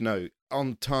 George, you'd know,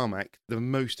 on tarmac, the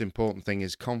most important thing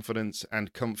is confidence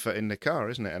and comfort in the car,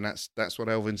 isn't it? And that's what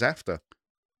Elfyn's after.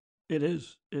 It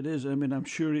is. I mean, I'm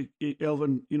sure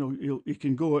Elfyn, he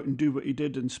can go out and do what he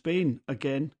did in Spain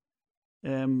again.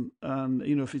 And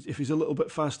if he's a little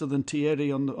bit faster than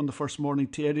Thierry on the first morning,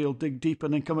 Thierry will dig deep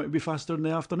and then come out and be faster in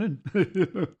the afternoon.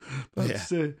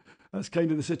 That's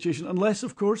kind of the situation, unless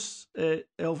of course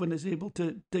Elfyn is able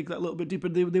to dig that little bit deeper.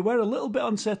 They were a little bit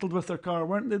unsettled with their car,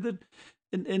 weren't they?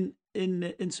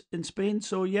 In Spain.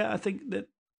 So yeah, I think that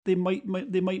they might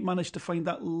manage to find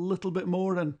that little bit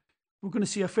more, and we're going to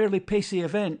see a fairly pacey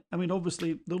event. I mean,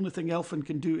 obviously, the only thing Elfyn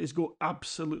can do is go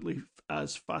absolutely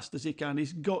as fast as he can.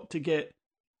 He's got to get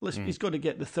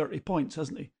the 30 points,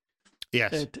 hasn't he?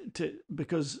 Yes.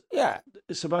 Because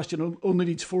Sebastian only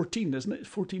needs 14, isn't it?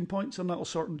 14 points, and that'll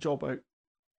sort the job out.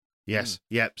 Yes.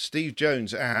 Yep. Steve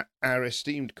Jones, our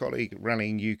esteemed colleague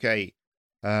Rallying UK,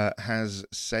 has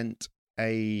sent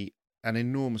an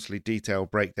enormously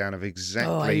detailed breakdown of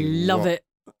exactly. Oh, I love it.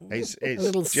 It's a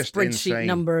little just spreadsheet insane.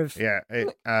 Number of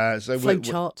so flow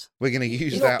chart. We're going to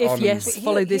use that. If yes,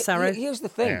 follow this arrow. Here's the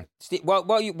thing, yeah. Steve,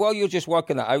 while you're just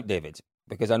working that out, David,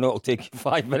 because I know it'll take you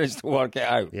 5 minutes to work it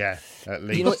out. Yeah, at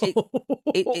least.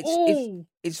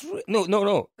 It's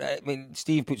no. I mean,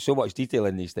 Steve puts so much detail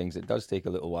in these things; it does take a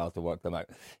little while to work them out.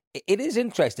 It is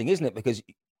interesting, isn't it? Because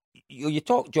you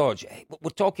talk, George.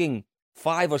 We're talking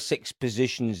 5 or 6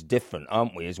 positions different,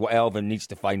 aren't we? Is what Elfyn needs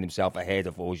to find himself ahead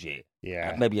of Ogier.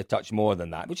 Yeah, maybe a touch more than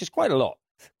that, which is quite a lot.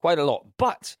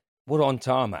 But we're on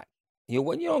tarmac.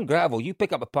 When you're on gravel, you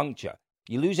pick up a puncture,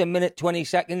 you lose a minute 20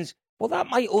 seconds. Well, that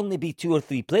might only be 2 or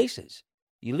 3 places.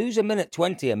 You lose a minute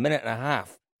 20, a minute and a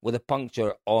half with a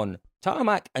puncture on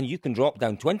tarmac, and you can drop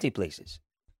down 20 places.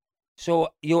 So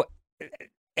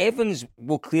Evans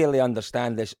will clearly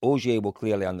understand this. Ogier will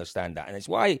clearly understand that, and it's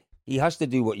why he has to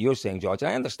do what you're saying, George.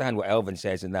 And I understand what Elfyn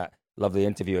says in that lovely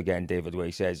interview again, David, where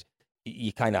he says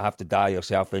you kind of have to dial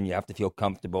yourself in, you have to feel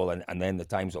comfortable, and then the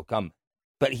times will come.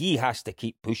 But he has to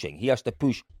keep pushing. He has to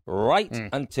push right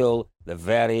until the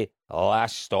very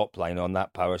last stop line on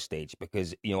that power stage,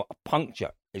 because, you know, a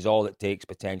puncture is all it takes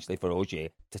potentially for Ogier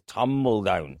to tumble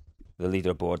down the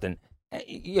leaderboard. And,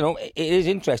 you know, it is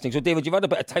interesting. So, David, you've had a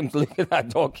bit of time to look at that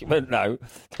document now.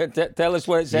 Tell us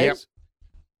what it says. Yep.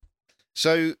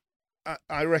 So,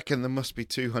 I reckon there must be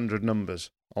 200 numbers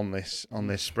on this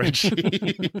spreadsheet,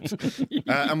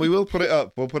 and we will put it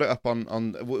up. We'll put it up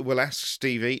on. We'll ask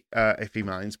Stevie if he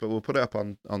minds, but we'll put it up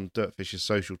on Dirtfish's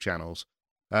social channels.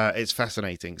 It's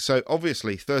fascinating. So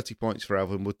obviously, 30 points for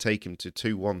Elvin would take him to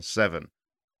 217.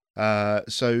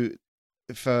 So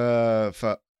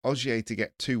for Ogier to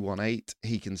get 218,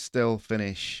 he can still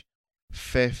finish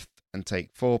 5th and take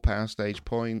 4 power stage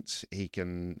points. He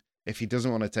can, if he doesn't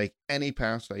want to take any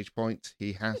power stage points,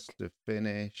 he has to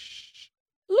finish.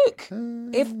 Look,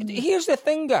 here's the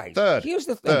thing, guys. Here's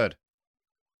the thing. Third.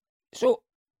 So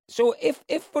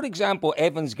if for example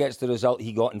Evans gets the result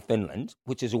he got in Finland,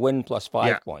 which is a win plus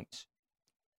 5 points,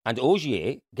 and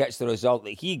Ogier gets the result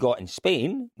that he got in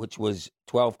Spain, which was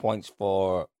 12 points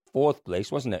for 4th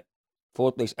place, wasn't it?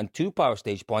 4th place and 2 power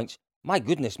stage points. My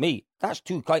goodness me, that's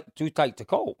too tight to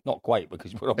call. Not quite,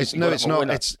 because we're obviously it's not.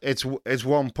 It's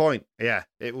 1 point. Yeah,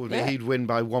 it would. Yeah. He'd win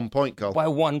by 1 point, Cole. By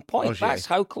 1 point. Ogier. That's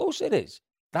how close it is.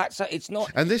 It's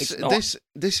not. And this is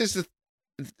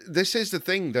the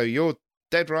thing, though. You're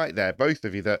dead right there, both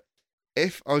of you, that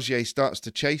if Ogier starts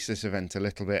to chase this event a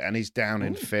little bit and he's down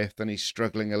in 5th and he's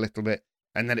struggling a little bit,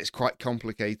 and then it's quite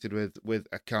complicated with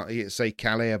say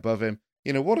Calais above him,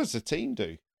 you know, what does the team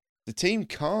do? The team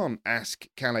can't ask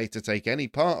Calais to take any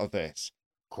part of this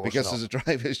because there's a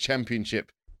drivers'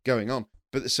 championship going on.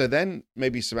 But so then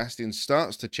maybe Sebastian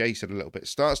starts to chase it a little bit,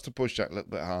 starts to push that a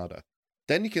little bit harder.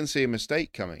 Then you can see a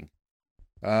mistake coming.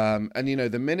 And, you know,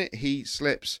 the minute he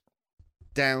slips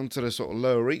down to the sort of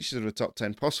lower reaches of the top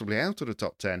 10, possibly out of the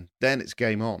top 10, then it's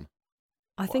game on.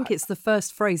 I think it's the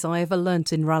first phrase I ever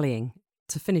learnt in rallying.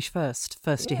 To finish first.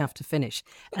 You have to finish.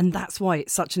 And that's why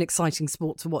it's such an exciting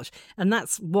sport to watch. And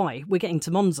that's why we're getting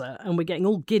to Monza and we're getting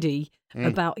all giddy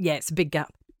about, it's a big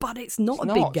gap. But it's not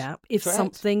a big gap if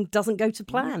something doesn't go to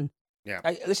plan. Yeah.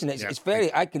 It's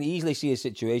very, I can easily see a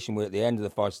situation where at the end of the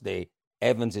first day,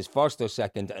 Evans is 1st or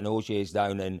 2nd and Ogier is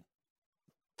down in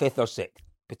 5th or 6th,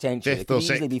 potentially. 5th or 6th.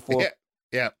 Easily before.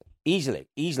 Yeah. Easily.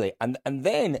 And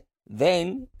then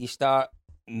you start,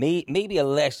 maybe a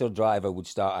lesser driver would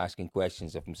start asking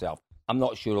questions of himself. I'm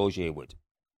not sure Ogier would.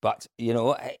 But, you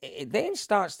know, it then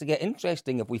starts to get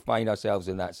interesting if we find ourselves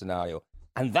in that scenario.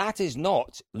 And that is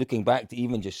not, looking back to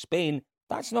even just Spain,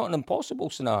 that's not an impossible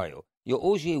scenario.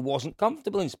 Ogier wasn't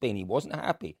comfortable in Spain. He wasn't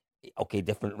happy. Okay,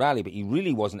 different rally, but he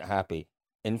really wasn't happy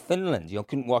in Finland.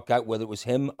 Couldn't work out whether it was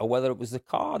him or whether it was the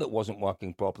car that wasn't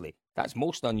working properly. That's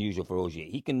most unusual for Ogier.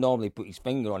 He can normally put his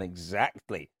finger on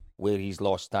exactly where he's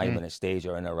lost time in a stage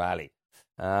or in a rally.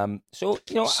 It's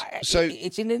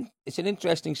an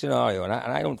interesting scenario, and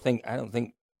I don't think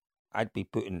I'd be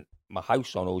putting my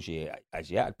house on Ogier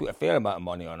as yet. I'd put a fair amount of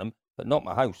money on him, but not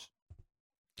my house.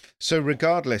 So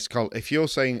regardless, Cole, if you're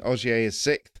saying Ogier is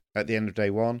 6th at the end of day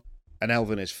 1 and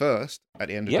Elvin is 1st at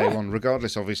the end of day 1,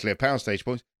 regardless, obviously, of power stage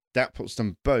points, that puts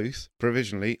them both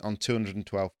provisionally on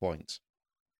 212 points.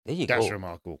 There you go. That's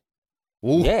remarkable.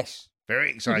 Ooh, yes.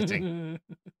 Very exciting.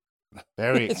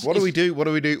 What do we do? What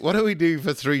do we do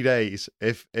for 3 days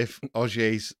if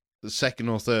Ogier's 2nd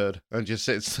or 3rd and just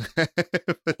sits there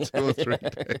for 2 or 3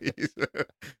 days?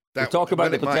 We talk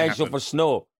about the potential for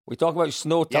snow. We talk about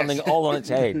snow turning all on its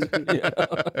head.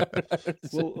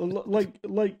 Well,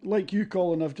 like you,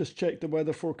 Colin, I've just checked the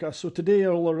weather forecast. So today,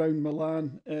 all around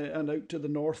Milan and out to the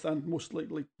north, and most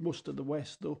likely most of the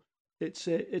west, though, it's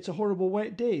a horrible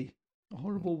wet day, a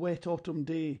horrible wet autumn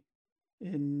day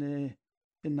in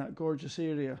that gorgeous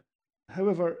area.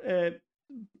 However,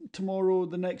 tomorrow,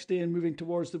 the next day, and moving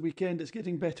towards the weekend, it's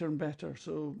getting better and better.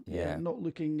 So not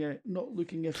looking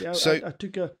iffy. So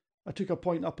I took a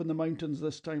point up in the mountains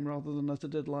this time rather than as I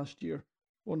did last year.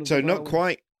 So not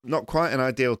quite an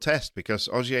ideal test, because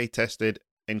Ogier tested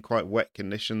in quite wet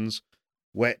conditions,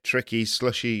 wet, tricky,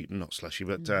 slippery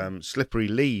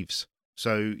leaves.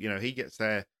 So, you know, he gets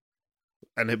there,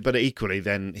 but equally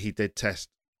then he did test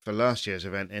for last year's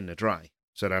event in the dry.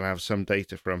 So they'll have some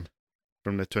data from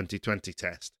the 2020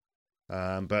 test.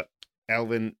 But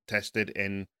Elvin tested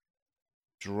in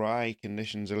dry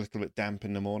conditions, a little bit damp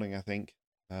in the morning, I think,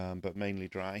 but mainly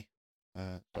dry.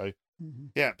 But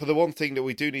the one thing that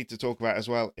we do need to talk about as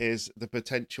well is the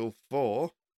potential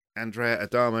for Andrea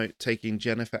Adamo taking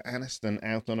Jennifer Aniston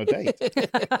out on a date.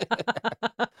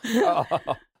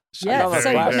 Yeah, Another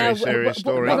so classic. now serious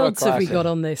story. what Another odds have we classic. got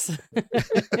on this?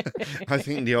 I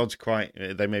think the odds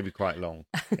they may be quite long,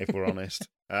 if we're honest.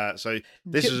 So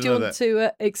this Do is you another want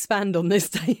to expand on this,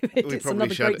 David? We It's probably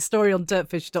another should. great story on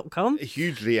dirtfish.com.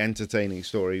 hugely entertaining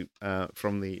story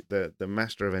from the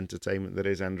master of entertainment that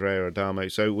is Andrea Adamo.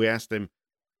 So we asked him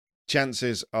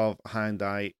chances of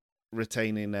Hyundai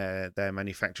retaining their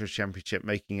manufacturers championship,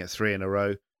 making it 3 in a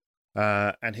row,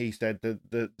 and he said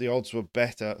that the odds were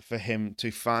better for him to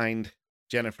find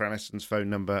Jennifer Aniston's phone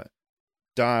number,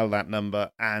 dial that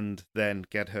number, and then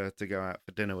get her to go out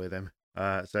for dinner with him.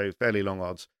 So fairly long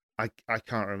odds. I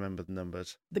can't remember the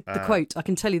numbers. The quote, I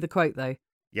can tell you the quote though.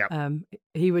 Yeah.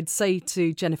 He would say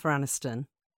to Jennifer Aniston,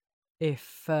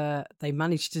 if they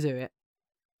managed to do it,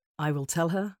 I will tell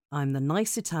her I'm the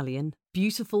nice Italian,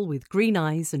 beautiful with green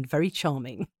eyes and very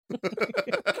charming.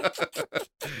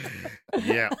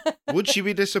 Yeah. Would she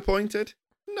be disappointed?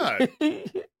 No. A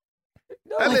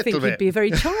I little think bit. he'd be a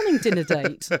very charming dinner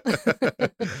date.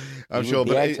 I'm It sure, would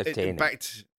be but entertaining. in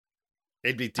fact,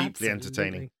 it'd be deeply Absolutely.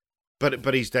 entertaining.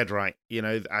 But he's dead right. You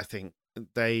know, I think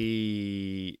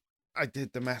I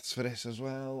did the maths for this as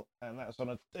well, and that's on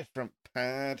a different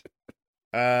pad.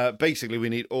 Basically, we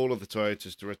need all of the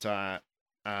Toyotas to retire,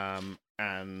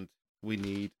 and we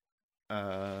need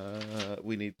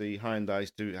the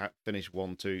Hyundais to finish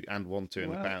 1-2 and 1-2 in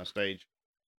the Wow. power stage.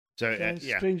 So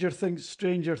yeah,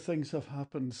 Stranger things have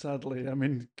happened, sadly. I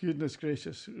mean, goodness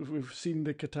gracious, we've seen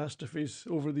the catastrophes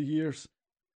over the years.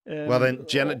 Well then,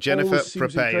 Jennifer, always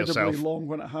seems prepare incredibly yourself. long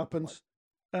when it happens.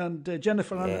 And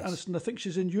Jennifer Yes. Aniston, I think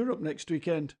she's in Europe next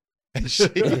weekend.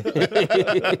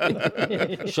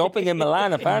 Shopping in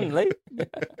Milan, apparently.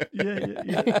 Yeah,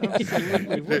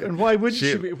 absolutely. And why wouldn't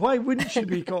she be? Why wouldn't she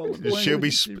be, Colin? Why She'll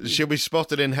wouldn't she she'll be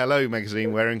spotted in Hello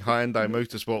magazine wearing Hyundai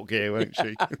motorsport gear, won't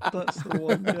she? That's the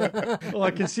one. Yeah. Oh,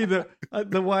 I can see the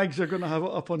wags are going to have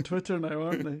it up on Twitter now,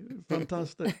 aren't they?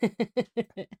 Fantastic.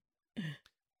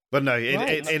 But no,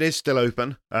 Right. it is still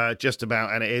open, just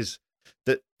about, and it is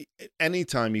that any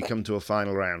time you come to a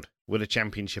final round with a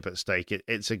championship at stake,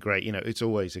 it's a great, it's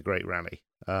always a great rally.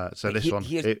 So this one,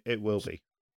 it will be.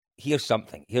 Here's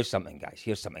something, guys.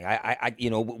 Here's something.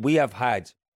 We have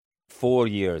had 4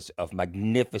 years of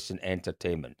magnificent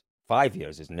entertainment. 5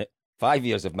 years, isn't it? 5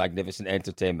 years of magnificent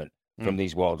entertainment from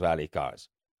these World Rally cars.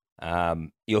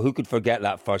 Who could forget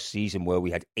that first season where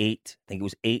we had 8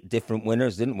 different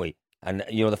winners, didn't we? And,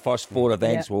 the first 4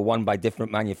 events were won by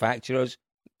different manufacturers.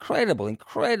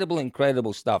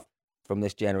 Incredible stuff from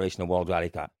this generation of World Rally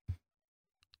car.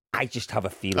 I just have a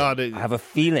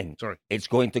feeling. Sorry. It's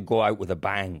going to go out with a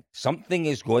bang. Something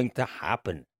is going to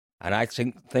happen. And I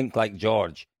think like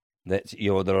George, that,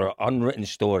 there are unwritten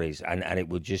stories and it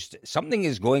will something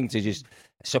is going to just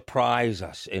surprise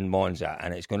us in Monza.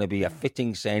 And it's going to be a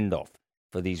fitting send-off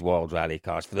for these World Rally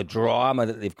cars, for the drama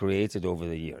that they've created over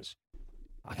the years.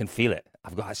 I can feel it.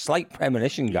 I've got a slight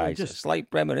premonition, guys. A slight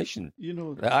premonition.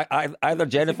 Either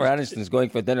Jennifer Aniston's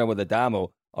going for dinner with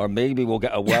Adamo, or maybe we'll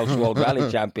get a Welsh World Rally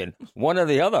champion. One or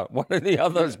the other. One or the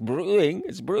other is brewing.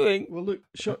 It's brewing. Well, look,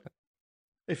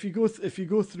 if you go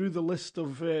through the list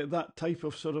of that type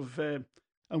of sort of,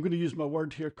 I'm going to use my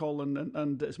word here, Colin,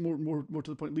 and it's more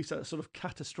to the point, Lisa, a sort of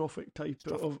catastrophic type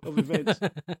of events.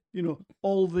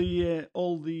 All the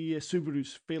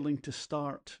Subarus failing to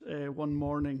start one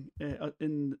morning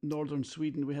in northern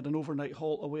Sweden. We had an overnight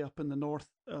halt away up in the north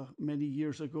many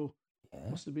years ago. Yeah.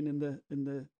 Must have been in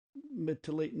the mid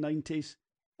to late 90s,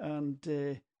 and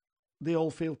they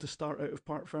all failed to start out of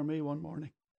Parc Fermé one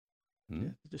morning. Yeah,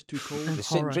 just too cold.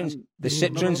 The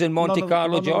Citroens in Monte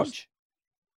Carlo, George.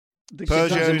 The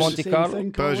Peugeots in Monte Carlo,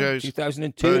 Peugeots,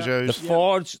 2002. Peugeots. The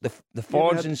Fords, the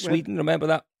Fords in we Sweden. Remember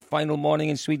that final morning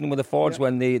in Sweden with the Fords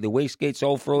when the wastegates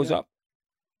all froze up?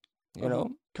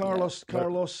 Carlos,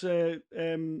 I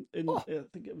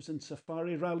think it was in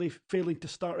Safari Rally, failing to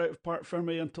start out of Parc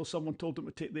Fermé until someone told him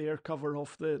to take the air cover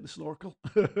off the snorkel.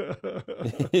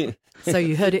 So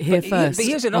you heard it here first. But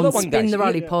here's another on one, Spin guys. the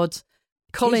Rally Pod.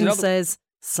 Colin another- says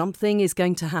something is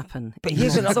going to happen. But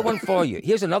here's another one for you.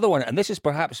 Here's another one, and this is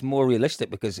perhaps more realistic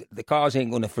because the cars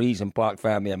ain't going to freeze in Parc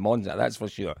Fermé and Monza, that's for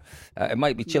sure. It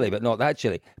might be chilly, but not that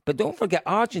chilly. But don't forget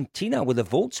Argentina with the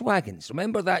Volkswagens.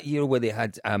 Remember that year where they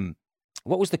had,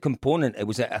 what was the component? It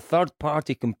was a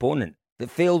third-party component that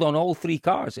failed on all 3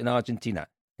 cars in Argentina,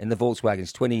 in the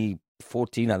Volkswagens,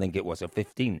 2014, I think it was, or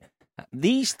 15.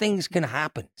 These things can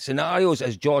happen. Scenarios,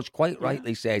 as George quite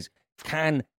rightly says,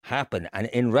 can happen, and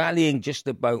in rallying just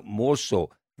about more so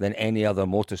than any other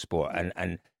motorsport.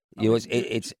 And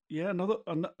it's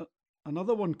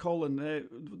another one, Colin.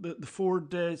 The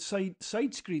Ford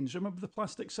side screens. Remember the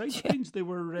plastic side screens? They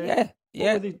were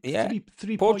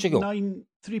 3.9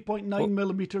 3.9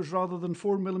 millimetres rather than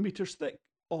 4 millimetres thick,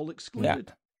 all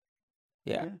excluded.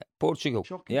 Yeah. Portugal.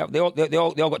 Shocking. Yeah, they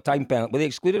all got time penalties. Were they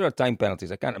excluded or time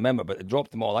penalties? I can't remember, but they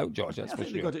dropped them all out, George. That's I for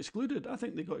think sure. they got excluded. I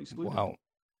think they got excluded. Wow.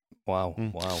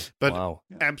 But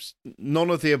none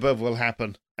of the above will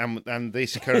happen, and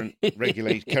this current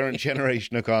current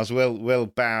generation of cars will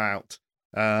bow out.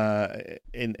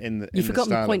 You've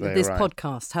forgotten the point of this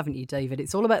podcast, haven't you, David?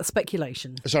 It's all about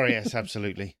speculation. Sorry, yes,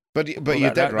 absolutely. But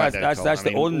you're dead right. That's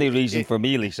the only reason for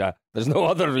me, Lisa. There's no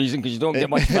other reason because you don't get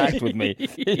much fact with me.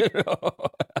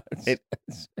 It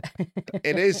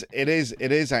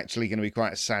is actually going to be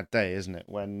quite a sad day, isn't it?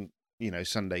 When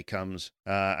Sunday comes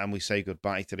and we say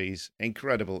goodbye to these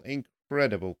incredible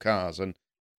cars. And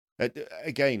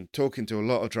again, talking to a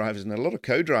lot of drivers and a lot of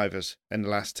co-drivers in the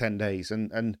last 10 days,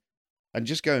 and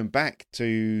just going back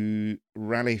to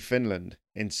Rally Finland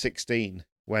in 2016,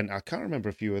 when I can't remember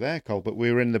if you were there, Cole, but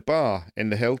we were in the bar in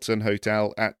the Hilton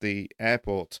Hotel at the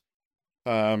airport,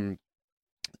 and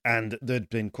there'd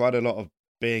been quite a lot of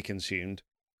beer consumed,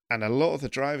 and a lot of the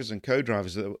drivers and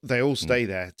co-drivers, they all stay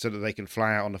there so that they can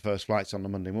fly out on the first flights on the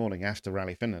Monday morning after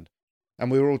Rally Finland.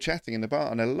 And we were all chatting in the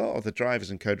bar, and a lot of the drivers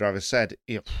and co-drivers said,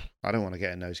 I don't want to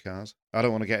get in those cars. I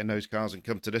don't want to get in those cars and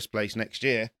come to this place next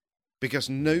year, because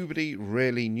nobody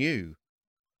really knew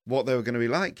what they were going to be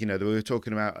like. They were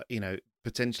talking about,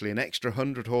 potentially an extra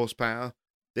 100 horsepower,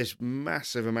 this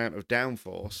massive amount of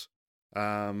downforce.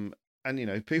 And,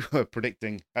 people were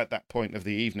predicting at that point of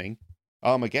the evening,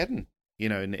 Armageddon,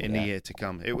 in the year to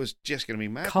come. It was just going to be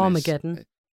madness. Carmageddon.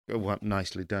 Well,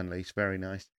 nicely done, Lise. Very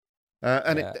nice.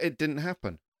 It didn't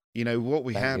happen. What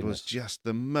we had was just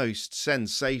the most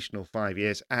sensational 5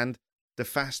 years and the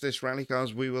fastest rally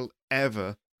cars we will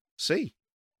ever see.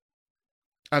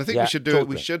 And I think we should do it.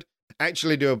 We should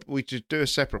actually do a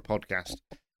separate podcast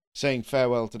saying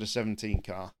farewell to the 17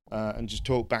 car and just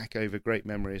talk back over great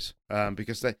memories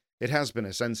because it has been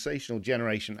a sensational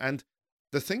generation. And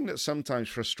the thing that sometimes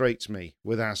frustrates me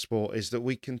with our sport is that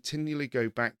we continually go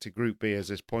back to Group B as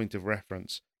this point of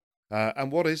reference.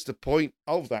 And what is the point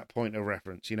of that point of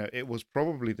reference? It was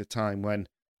probably the time when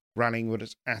rallying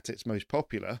was at its most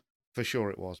popular. For sure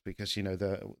it was, because,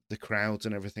 the crowds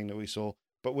and everything that we saw.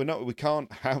 But we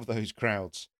can't have those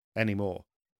crowds anymore.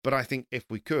 But I think if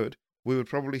we could, we would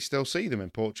probably still see them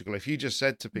in Portugal. If you just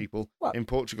said to people in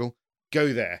Portugal,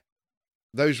 go there,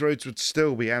 those roads would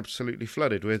still be absolutely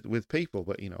flooded with people.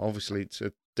 But, obviously it's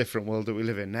a different world that we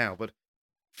live in now. But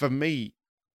for me,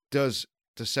 does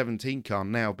the 17 car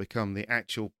now become the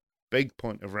actual big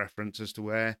point of reference as to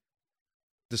where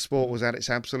the sport was at its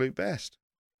absolute best?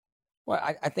 Well,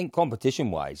 I think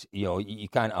competition-wise, you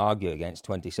can't argue against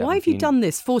 2017. Why have you done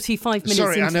this 45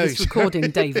 minutes into this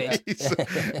recording, David?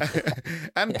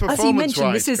 And as he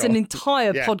mentioned, this is an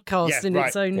entire podcast in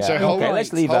its own. Yeah. So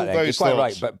let's leave that there. You're quite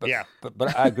right, but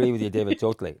but I agree with you, David,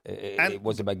 totally. It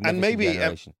was a magnificent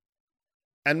generation.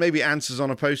 And maybe answers on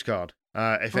a postcard.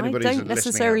 If anybody's I don't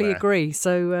necessarily agree.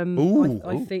 So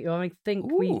I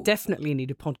think we definitely need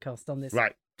a podcast on this.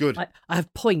 Right, good. I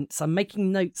have points. I'm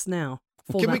making notes now.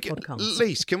 Podcast.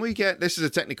 Lise, can we get, this is a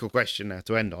technical question now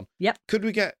to end on. Yep. Could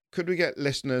we get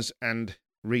listeners and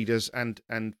readers and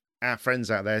our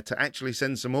friends out there to actually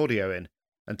send some audio in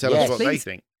and tell us what they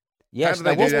think? Yes,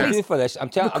 what we'll do for this, I'm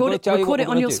going to tell you what record it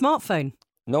on your smartphone.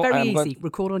 No, very easy.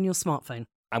 Record on your smartphone.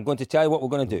 I'm going to tell you what we're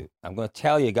going to do. I'm going to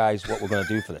tell you guys what we're going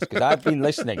to do for this, because I've been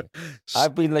listening.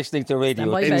 I've been listening to Radio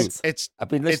 2. It's a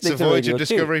voyage of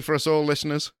discovery for us all,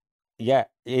 listeners. Yeah,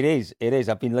 it is.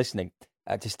 I've been listening.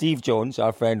 To Steve Jones,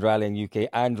 our friend Rallying UK,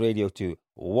 and Radio 2.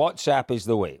 WhatsApp is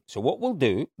the way. So what we'll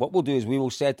do is we will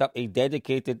set up a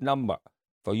dedicated number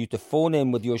for you to phone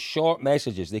in with your short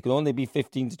messages. They can only be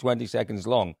 15 to 20 seconds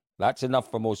long. That's enough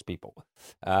for most people.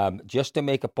 Just to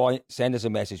make a point, send us a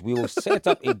message. We will set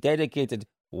up a dedicated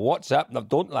WhatsApp. Now,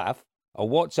 don't laugh. A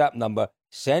WhatsApp number.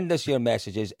 Send us your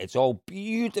messages. It's all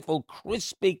beautiful,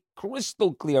 crispy,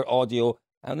 crystal clear audio.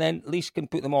 And then Lise can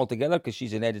put them all together because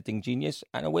she's an editing genius,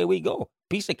 and away we go.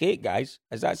 Piece of cake, guys.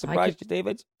 Has that surprised you,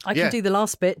 David? I can do the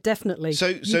last bit, definitely.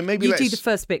 So maybe you do the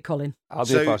first bit, Colin. I'll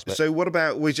do the first bit. So what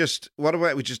about we just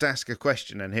ask a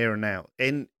question and here and now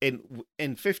in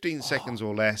 15 seconds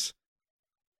or less?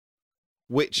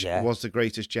 Which was the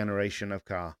greatest generation of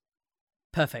car?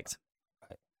 Perfect.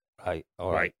 Right.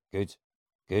 All right. Good.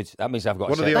 That means I've got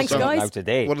to set Thanks, guys. now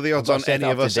today. What are the odds on any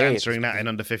of us answering that in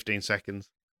under 15 seconds?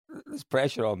 There's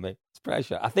pressure on me. It's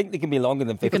pressure. I think they can be longer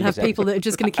than 15 You can have people that are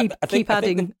just going to keep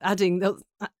adding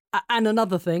and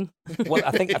another thing. Well,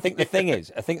 I think the thing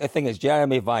is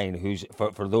Jeremy Vine, who's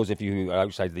for those of you who are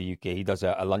outside the UK, he does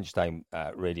a lunchtime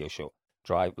radio show.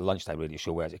 lunchtime radio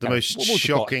show where it's the most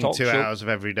shocking 2 hours of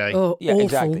every day. Oh, yeah, awful,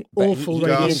 exactly. But awful. he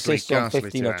radio. insists on ghastly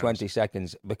 15 or 20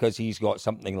 seconds because he's got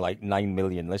something like 9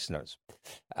 million listeners.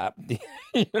 So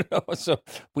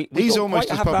he's don't almost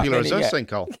quite as have that popular as many us, yet. then,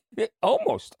 Cole.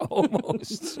 Almost.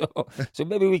 So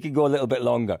maybe we could go a little bit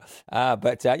longer.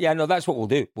 But that's what we'll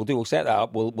do. We'll set that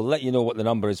up. We'll let you know what the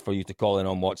number is for you to call in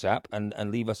on WhatsApp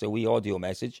and leave us a wee audio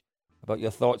message about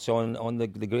your thoughts on the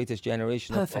greatest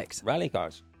generation of rally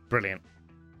cars. Brilliant.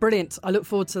 I look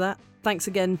forward to that. Thanks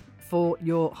again for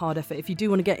your hard effort. If you do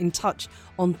want to get in touch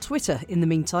on Twitter in the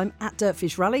meantime,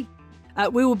 @DirtfishRally.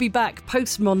 We will be back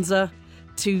post-Monza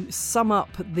to sum up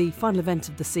the final event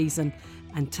of the season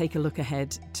and take a look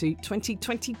ahead to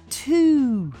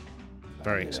 2022.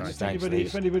 Very exciting.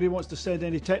 If anybody wants to send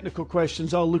any technical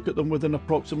questions, I'll look at them within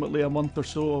approximately a month or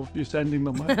so of you sending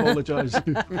them. I apologise.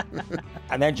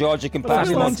 And then, George, you can pass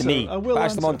them on to me.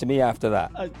 Pass them on to me after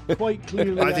that. Quite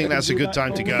clearly. I think that's a good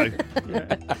time to go.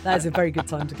 Yeah. That is a very good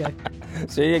time to go.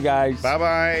 See you guys.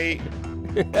 Bye-bye.